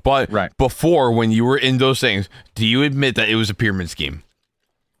 But before, when you were in those things, do you admit that it was a pyramid scheme?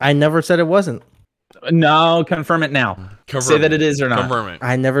 I never said it wasn't. No, confirm it now. Say that it is or not. Confirm it.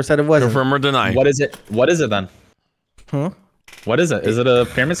 I never said it wasn't. Confirm or deny. What is it? What is it then? What is it? Is it a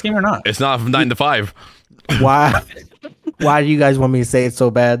pyramid scheme or not? It's not 9 to 5. Why? Why do you guys want me to say it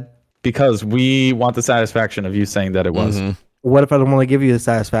so bad? Because we want the satisfaction of you saying that it was. Mm-hmm. What if I don't want to give you the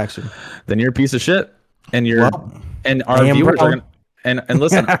satisfaction? Then you're a piece of shit, and our viewers are gonna, and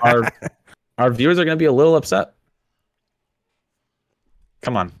listen, our viewers are gonna be a little upset.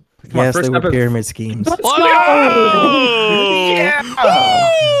 Come on. Yes, they were pyramid schemes. Let's go! Yeah!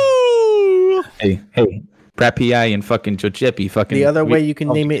 Hey, Pratt PI and fucking Jojepi fucking. The other way you can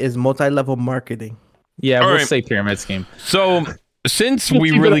name it is multi-level marketing. Yeah, we'll say pyramid scheme. So, since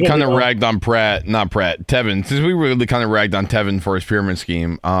we really kind of ragged on Tevin, since we really kind of ragged on Tevin for his pyramid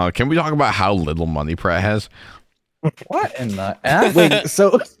scheme, can we talk about how little money Pratt has? What in the F? Wait,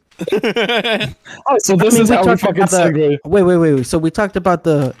 so... so this is how we fucking segue. Wait. So we talked about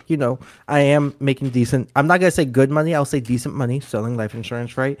I am making decent. I'm not gonna say good money. I'll say decent money selling life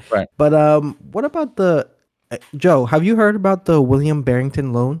insurance, right? Right. But what about the Joe? Have you heard about the William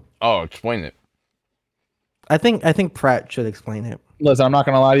Barrington loan? Oh, explain it. I think Pratt should explain it. Listen, I'm not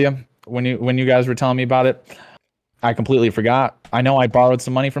gonna lie to you. When you guys were telling me about it, I completely forgot. I know I borrowed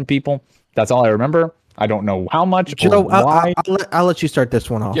some money from people. That's all I remember. I don't know how much. Joe, why. I'll let you start this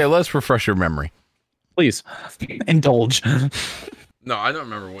one off. Yeah, let's refresh your memory. Please indulge. No, I don't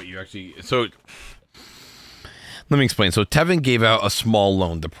remember what you actually. So let me explain. So Tevin gave out a small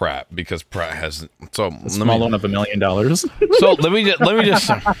loan to Pratt because Pratt has a small loan of $1 million. So let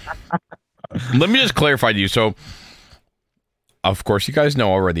me just clarify to you. So, of course, you guys know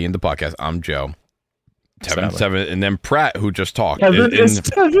already in the podcast, I'm Joe. Tevin, and then Pratt, who just talked. Tevin is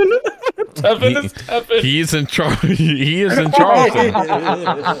Tevin. Tevin is Tevin. He is in Charleston.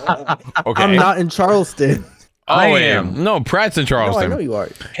 Okay. I'm not in Charleston. I am. No, Pratt's in Charleston. No, I know you are.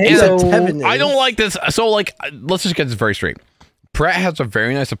 Hey, so Tevin is. I don't like this. So, let's just get this very straight. Pratt has a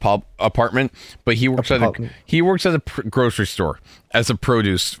very nice apartment, but he works at a grocery store as a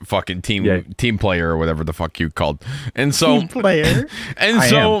produce fucking team player or whatever the fuck you called. And so team player. And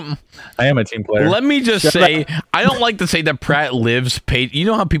I am a team player. Let me just say, I don't like to say that Pratt lives You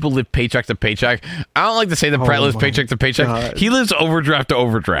know how people live paycheck to paycheck? I don't like to say that Pratt lives paycheck to paycheck. God. He lives overdraft to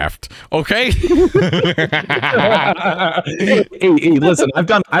overdraft. Okay. hey, listen,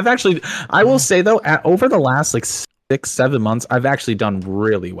 I will say though, over the last 6-7 months, I've actually done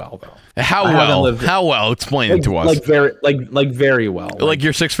really well though. How well? Explain it to us. Very well. Like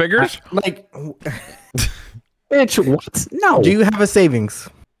your 6 figures? Bitch, what? No. Do you have a savings?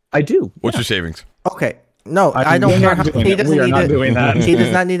 I do. What's your savings? Okay. No, I don't care how he doesn't need to doing that. He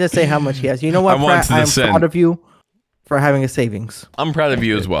does not need to say how much he has. You know what, Pratt? I'm proud of you for having a savings. I'm proud of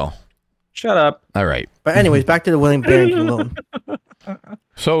you as well. Shut up. All right. But anyways, back to the William Barrington loan.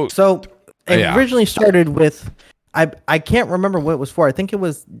 So it originally started with I can't remember what it was for. I think it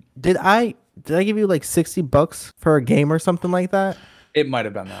was did I give you like $60 for a game or something like that? It might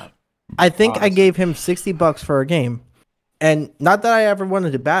have been that. I think honestly. I gave him $60 for a game. And not that I ever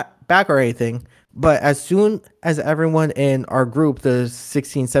wanted to back or anything, but as soon as everyone in our group, the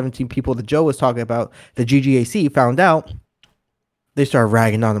 16, 17 people that Joe was talking about, the GGAC found out, they started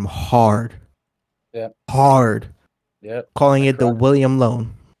ragging on him hard. Yeah. Hard. Yeah. Calling it the William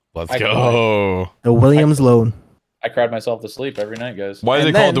loan. Let's go. The Williams loan. I cried myself to sleep every night, guys. Why do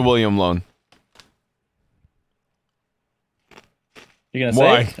they call it the William loan? You gonna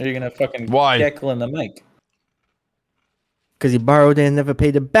say it? Or are you gonna fucking cackle in the mic? Because he borrowed it and never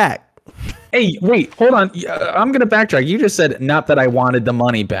paid it back. Hey, wait, hold on. I'm gonna backtrack. You just said not that I wanted the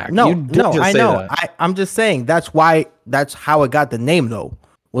money back. No, I know. I'm just saying that's how it got the name though.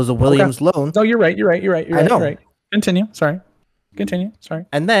 Was a Williams loan. No, you're right. I know. Continue. Sorry.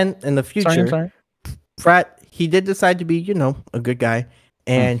 And then in the future, Pratt, he did decide to be, a good guy,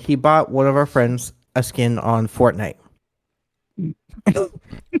 and he bought one of our friends a skin on Fortnite.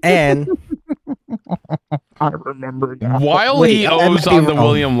 And I remember that. While he owes on the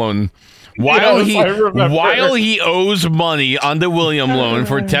William loan, while he owes money on the William loan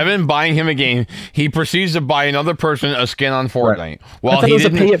for Tevin buying him a game, he proceeds to buy another person a skin on Fortnite. Right. While I thought it was a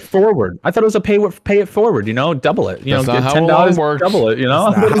pay it forward. I thought it was a pay it forward. Double it. That's not how $10 works. Double it. That's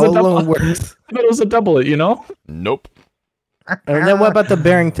not how loan works. I thought it was a double it. Nope. And then what about the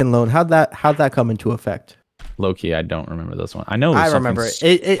Barrington loan? How'd that come into effect? Low key, I don't remember this one. I know. I remember it.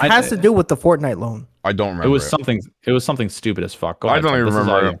 It has to do with the Fortnite loan. I don't remember. It was something stupid as fuck. Go I ahead, don't Tev. even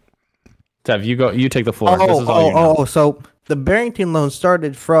remember it. Tev, you go. You take the floor. This is all you know. So the Barrington loan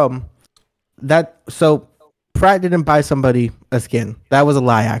started from that. So Pratt didn't buy somebody a skin. That was a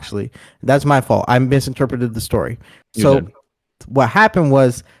lie, actually. That's my fault. I misinterpreted the story. So what happened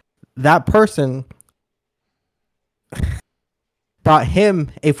was that person bought him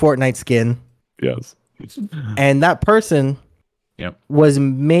a Fortnite skin. Yes. And that person was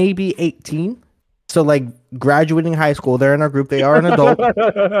maybe 18. So like graduating high school, they're in our group. They are an adult.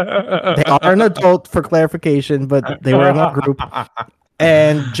 They are an adult for clarification, but they were in our group.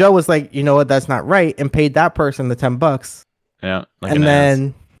 And Joe was like, you know what, that's not right, and paid that person the $10. Yeah. Like and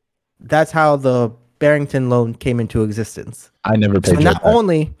then that's how the Barrington loan came into existence. I never paid. So not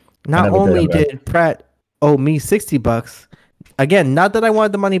only did Pratt owe me $60. Again, not that I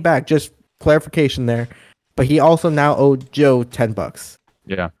wanted the money back, just clarification there. But he also now owed Joe $10.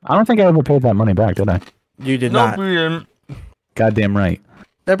 Yeah. I don't think I ever paid that money back, did I? You did not. We didn't. Goddamn right.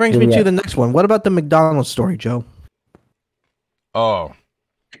 That brings me to the next one. What about the McDonald's story, Joe? Oh.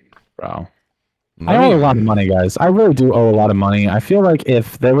 Bro. I owe a lot of money, guys. I really do owe a lot of money. I feel like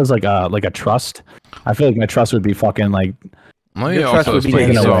if there was like a trust, I feel like my trust would be fucking like Your trust would be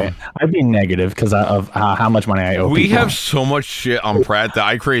taken away. I'd be negative because of how much money I owe. We people. have so much shit on Pratt that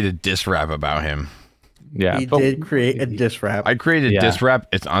I created a diss rap about him. Yeah, he did create a diss rap. I created a diss rap.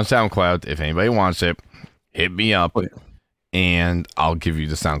 It's on SoundCloud. If anybody wants it, hit me up, and I'll give you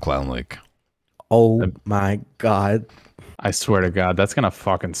the SoundCloud link. Oh my god! I swear to God, that's gonna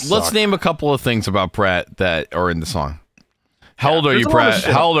fucking suck. Let's name a couple of things about Pratt that are in the song. How old are you, Pratt?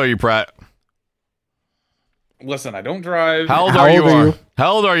 How old are you, Pratt? Listen, I don't drive. How old are you?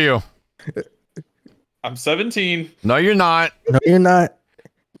 How old are you? I'm 17. No, you're not. No, you're not.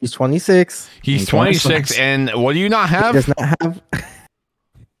 He's 26. He's 26, and what do you not have? He does not have.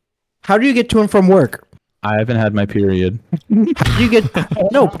 How do you get to and from work? I haven't had my period. How do you get?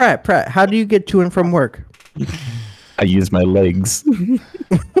 No, Pratt. How do you get to and from work? I use my legs.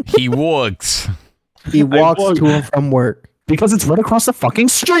 He walks. He walks to and from work because it's right across the fucking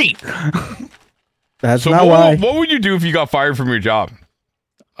street. That's not why. What would you do if you got fired from your job?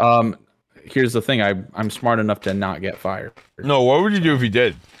 Here's the thing. I'm smart enough to not get fired. No, what would you do if you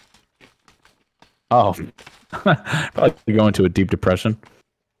did? Oh, probably go into a deep depression.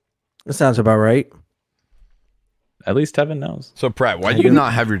 That sounds about right. At least Tevin knows. So Pratt, why do you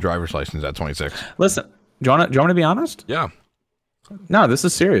not have your driver's license at 26? Listen, do you want to be honest? Yeah. No, this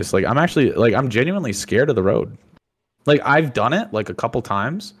is serious. Like, I'm genuinely scared of the road. Like, I've done it like a couple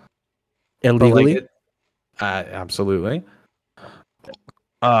times. Illegally? Like absolutely.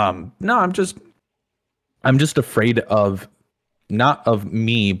 No, I'm just afraid of not of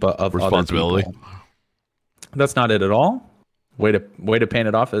me, but of responsibility. Other people. That's not it at all. Way to paint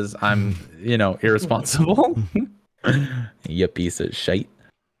it off as I'm, irresponsible. You piece of shit.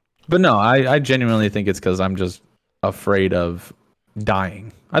 But no, I genuinely think it's because I'm just afraid of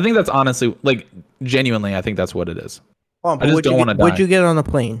dying. I think that's honestly, like, genuinely, I think that's what it is. I just don't want to die. Would you get on a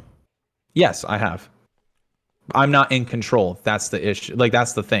plane? Yes, I have. I'm not in control. That's the issue. Like,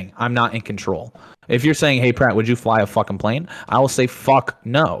 that's the thing. I'm not in control. If you're saying, hey, Pratt, would you fly a fucking plane? I will say, fuck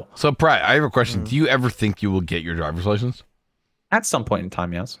no. So, Pratt, I have a question. Do you ever think you will get your driver's license? At some point in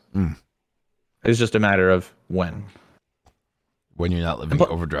time, yes. It's just a matter of when. When you're not living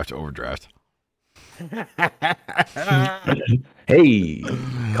overdraft to overdraft. Hey,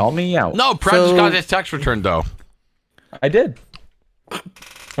 call me out. No, Pratt just got his tax return, though. I did.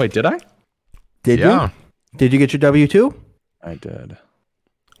 Wait, did I? Did you? Did you get your W-2? I did.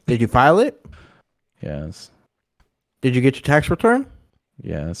 Did you file it? Yes. Did you get your tax return?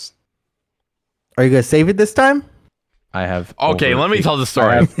 Yes. Are you going to save it this time? I have. Okay, let me tell the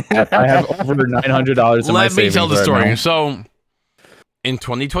story. I have over $900 in my savings. Let me tell the story. Right, so, in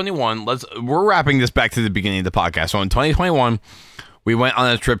 2021, we're wrapping this back to the beginning of the podcast. So, in 2021, we went on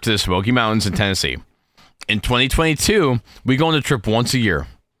a trip to the Smoky Mountains in Tennessee. In 2022, we go on a trip once a year.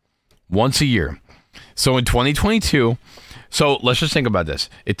 So in 2022, so let's just think about this.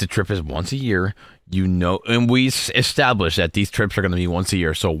 If the trip is once a year, and we established that these trips are going to be once a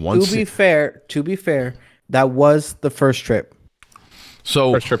year. So to be fair, that was the first trip.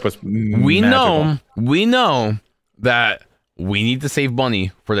 So first trip was we know that we need to save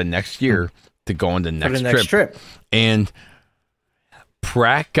money for the next year to go on the next trip. And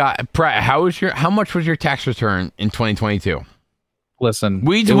Pratt, how much was your tax return in 2022? Listen,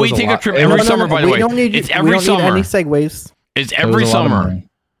 we take a trip every summer. By the way, it's every summer. Any segues? It's every summer.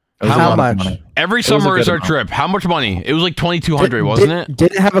 How much? Every summer is our trip. How much money? It was like $2,200, wasn't it?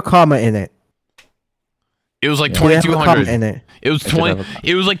 Did it have a comma in it? It was like $2,200 in it. It was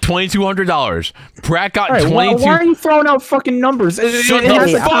It was like $2,200. Pratt got 22. Why are you throwing out fucking numbers? Shut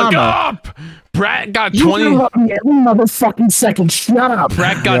the fuck up! Pratt got You interrupt me every motherfucking second. Shut up.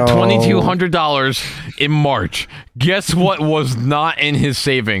 Pratt got $2,200 in March. Guess what was not in his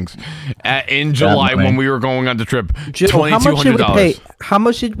savings in July when we were going on the trip? $2,200. How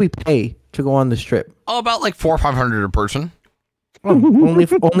much did we pay to go on this trip? Oh, about like $400 or $500 a person. Oh, only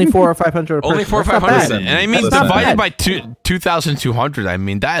 $400 or $500 a person. Only $400 or $500, and I mean divided by 2,200. I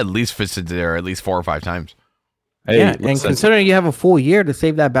mean that at least fits into there at least 4 or 5 times. Hey, yeah, and considering you have a full year to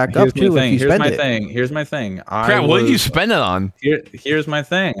save that back up too, if you spend it. Here's my thing. Pratt, what did you spend it on? Here's my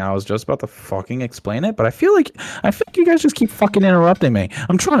thing. I was just about to fucking explain it, but I feel like you guys just keep fucking interrupting me.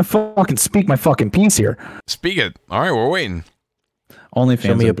 I'm trying to fucking speak my fucking piece here. Speak it. All right, we're waiting.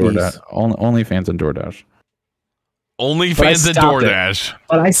 OnlyFans and DoorDash. OnlyFans and DoorDash. OnlyFans and DoorDash.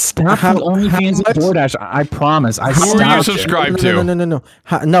 But I stopped OnlyFans and DoorDash. I promise. Who are you subscribed to?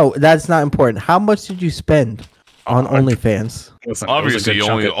 No, that's not important. How much did you spend on OnlyFans? Obviously,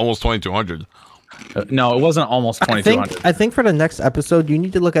 only almost $2,200. No, it wasn't almost $2,200. I think for the next episode, you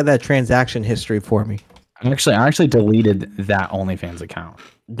need to look at that transaction history for me. I actually deleted that OnlyFans account.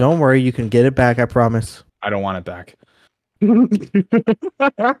 Don't worry, you can get it back. I promise. I don't want it back.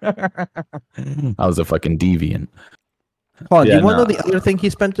 I was a fucking deviant. Hold on, do you want to know the other thing he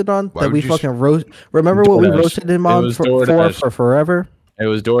spent it on that we fucking roast? Remember what we roasted him on for forever? It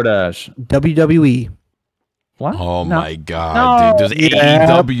was DoorDash. WWE. What? Oh my god, dude! There's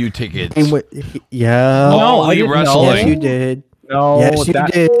AEW tickets. Yeah. Only wrestling. Yes, you did. No, yes, you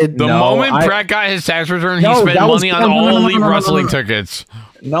did. The moment Pratt got his tax return, he spent money on only wrestling tickets.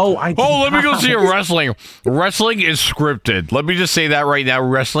 No, I did let me go see a wrestling. Wrestling is scripted. Let me just say that right now.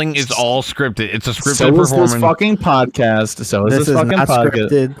 Wrestling is all scripted. It's a scripted performance. So is this fucking podcast. So is this fucking podcast.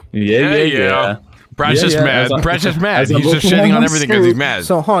 Scripted. Yeah. Pratt's just mad. Pratt's just mad. He's just shitting on everything because he's mad.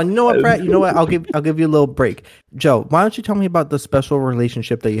 So, hold on. You know what, Pratt? You know what? I'll give you a little break. Joe, why don't you tell me about the special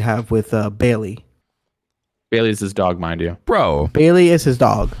relationship that you have with Bailey? Bailey's his dog, mind you. Bro. Bailey is his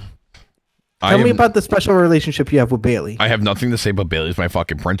dog. Tell me about the special relationship you have with Bailey. I have nothing to say, but Bailey's my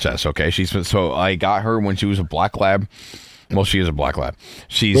fucking princess, okay? So I got her when she was a black lab. Well, she is a black lab.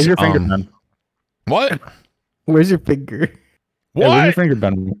 Where's your finger bun? What? Where's your finger? What? Where's your finger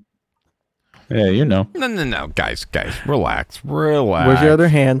bun? Yeah, you know. No. Guys, relax. Where's your other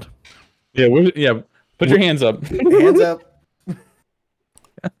hand? Yeah, put your hands up. Hands up.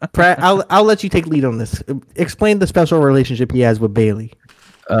 Pratt, I'll let you take lead on this. Explain the special relationship he has with Bailey.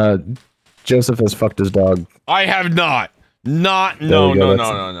 Joseph has fucked his dog. I have not. No.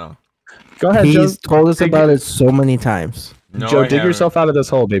 Go ahead, He's told us about it so many times. No, Joe, dig yourself out of this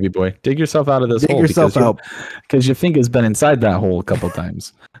hole, baby boy. Dig yourself out of this hole. Dig yourself out. Because your finger's been inside that hole a couple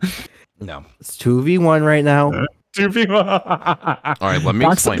times. No. It's 2v1 right now. 2v1. All right, let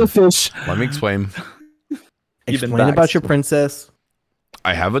me explain. The fish. Let me explain. Explain about your princess.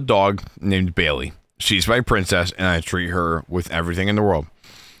 I have a dog named Bailey. She's my princess, and I treat her with everything in the world.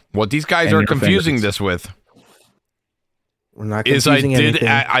 What these guys are confusing this with is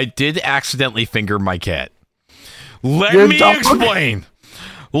I did accidentally finger my cat. Let me explain.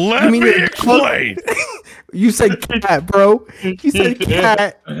 You said cat, bro. You said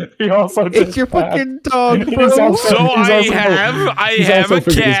cat. He also it's your fucking dog, bro. I have a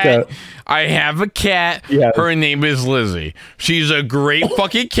cat. I have a cat. Yes. Her name is Lizzie. She's a great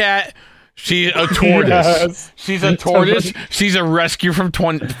fucking cat. She's a tortoise. Yes. She's a tortoise. She's a rescue from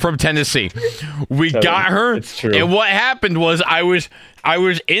Tennessee. We got her. It's true. And what happened was I was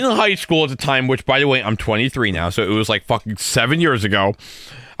in high school at the time, which by the way, I'm 23 now, so it was like fucking 7 years ago.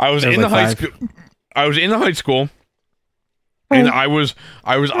 I was in the high school, and I was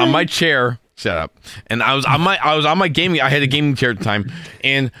on my chair. Shut up. And I was on my gaming. I had a gaming chair at the time,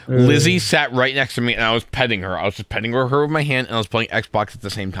 and Lizzie sat right next to me, and I was petting her. I was just petting her with my hand, and I was playing Xbox at the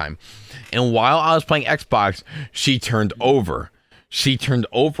same time. And while I was playing Xbox, she turned over.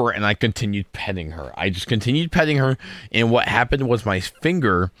 And I continued petting her. I just continued petting her, and what happened was my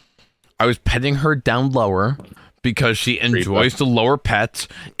finger. I was petting her down lower because she enjoys the lower pets,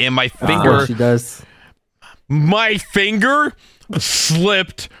 and my finger. She does. My finger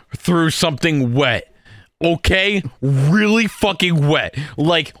slipped through something wet. Okay? Really fucking wet.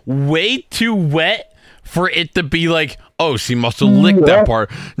 Like, way too wet for it to be like, oh, she must have licked that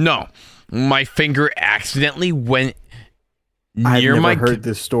part. No. My finger accidentally went I've never heard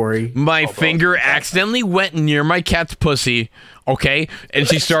this story. My finger accidentally went near my cat's pussy, okay? And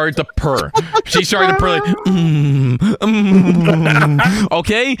she started to purr. She started to purr like,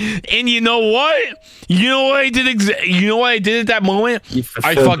 okay? And you know what? You know what I did? You know what I did at that moment?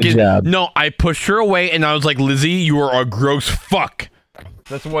 I pushed her away, and I was like, Lizzie, you are a gross fuck.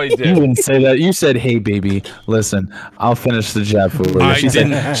 That's what I did. You didn't say that. You said, "Hey, baby, listen, I'll finish the job for you." I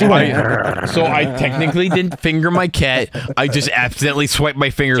didn't. So I technically didn't finger my cat. I just accidentally swiped my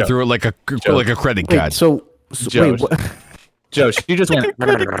finger through it like a credit card. Wait, so Joe, wait, what? Joe, she just went.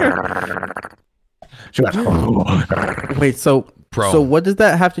 Wait, so what does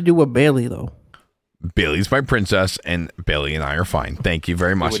that have to do with Bailey though? Bailey's my princess, and Bailey and I are fine. Thank you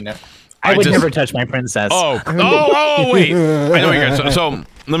very much. I would never touch my princess. Oh, wait. I know you guys. So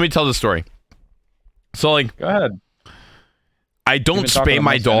let me tell the story. So, like, go ahead. I don't spay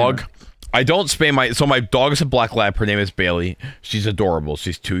my dog. So my dog is a black lab. Her name is Bailey. She's adorable.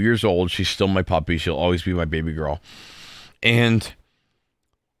 She's 2 years old. She's still my puppy. She'll always be my baby girl. And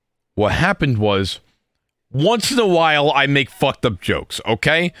what happened was, once in a while, I make fucked up jokes,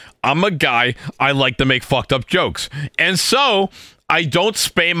 okay? I'm a guy. I like to make fucked up jokes. And so I don't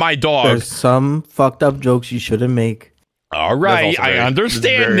spay my dog. There's some fucked up jokes you shouldn't make. All right, I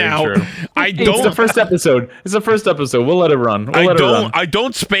understand now. It's the first episode. We'll let it run. I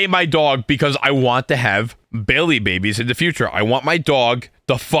don't spay my dog because I want to have Bailey babies in the future. I want my dog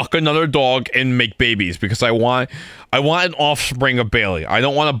to fuck another dog and make babies because I want an offspring of Bailey. I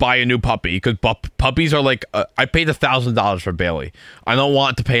don't want to buy a new puppy because puppies are like I paid $1,000 for Bailey. I don't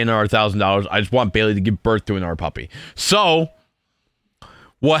want to pay another $1,000. I just want Bailey to give birth to another puppy. So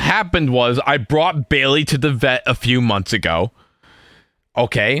what happened was I brought Bailey to the vet a few months ago.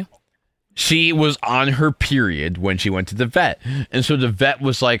 Okay. She was on her period when she went to the vet. And so the vet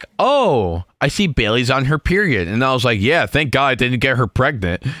was like, oh, I see Bailey's on her period. And I was like, yeah, thank God I didn't get her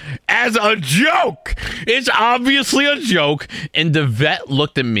pregnant. As a joke. It's obviously a joke. And the vet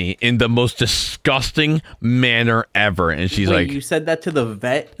looked at me in the most disgusting manner ever. And she's like, you said that to the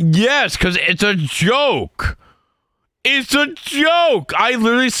vet? Yes, because it's a joke. It's a joke. I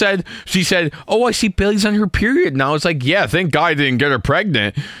literally said, she said, oh, I see Bailey's on her period. And I was like, yeah, thank God I didn't get her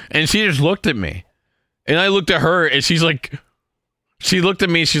pregnant. And she just looked at me. And I looked at her and she looked at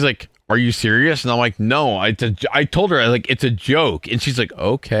me. She's like, are you serious? And I'm like, no, I told her, like, it's a joke. And she's like,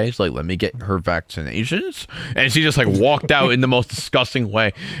 okay. She's like, let me get her vaccinations. And she just like walked out in the most disgusting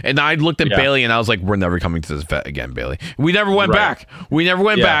way. And I looked at Bailey and I was like, we're never coming to this vet again, Bailey. We never went back. We never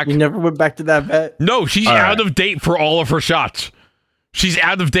went back. You never went back to that vet? No, she's out of date for all of her shots. She's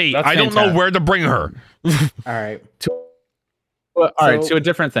out of date. I don't know where to bring her. All right. To a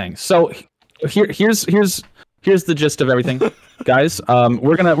different thing. So here's the gist of everything. Guys,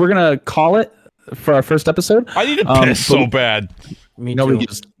 we're gonna call it for our first episode. I need to piss so bad. Nobody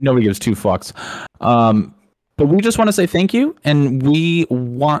gives two fucks. But we just want to say thank you, and we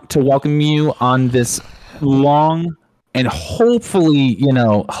want to welcome you on this long and hopefully,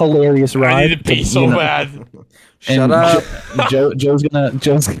 hilarious ride. I need to pee so bad. Shut up.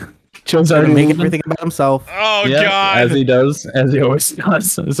 Joe's already making everything about himself. Oh, God. As he always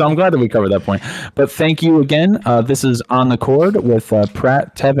does. So I'm glad that we covered that point. But thank you again. This is On the Cord with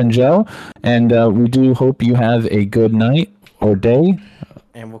Pratt, Tevin, and Joe. And we do hope you have a good night or day.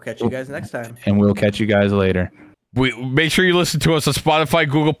 And we'll catch you guys next time. And we'll catch you guys later. Make sure you listen to us on Spotify,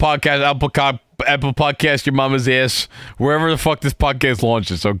 Google Podcasts, Apple Podcasts, your mama's ass, wherever the fuck this podcast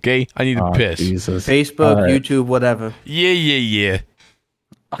launches, okay? I need to piss. Jesus. Facebook, YouTube, whatever. Yeah.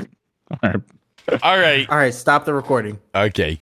 All right. All right, stop the recording. Okay.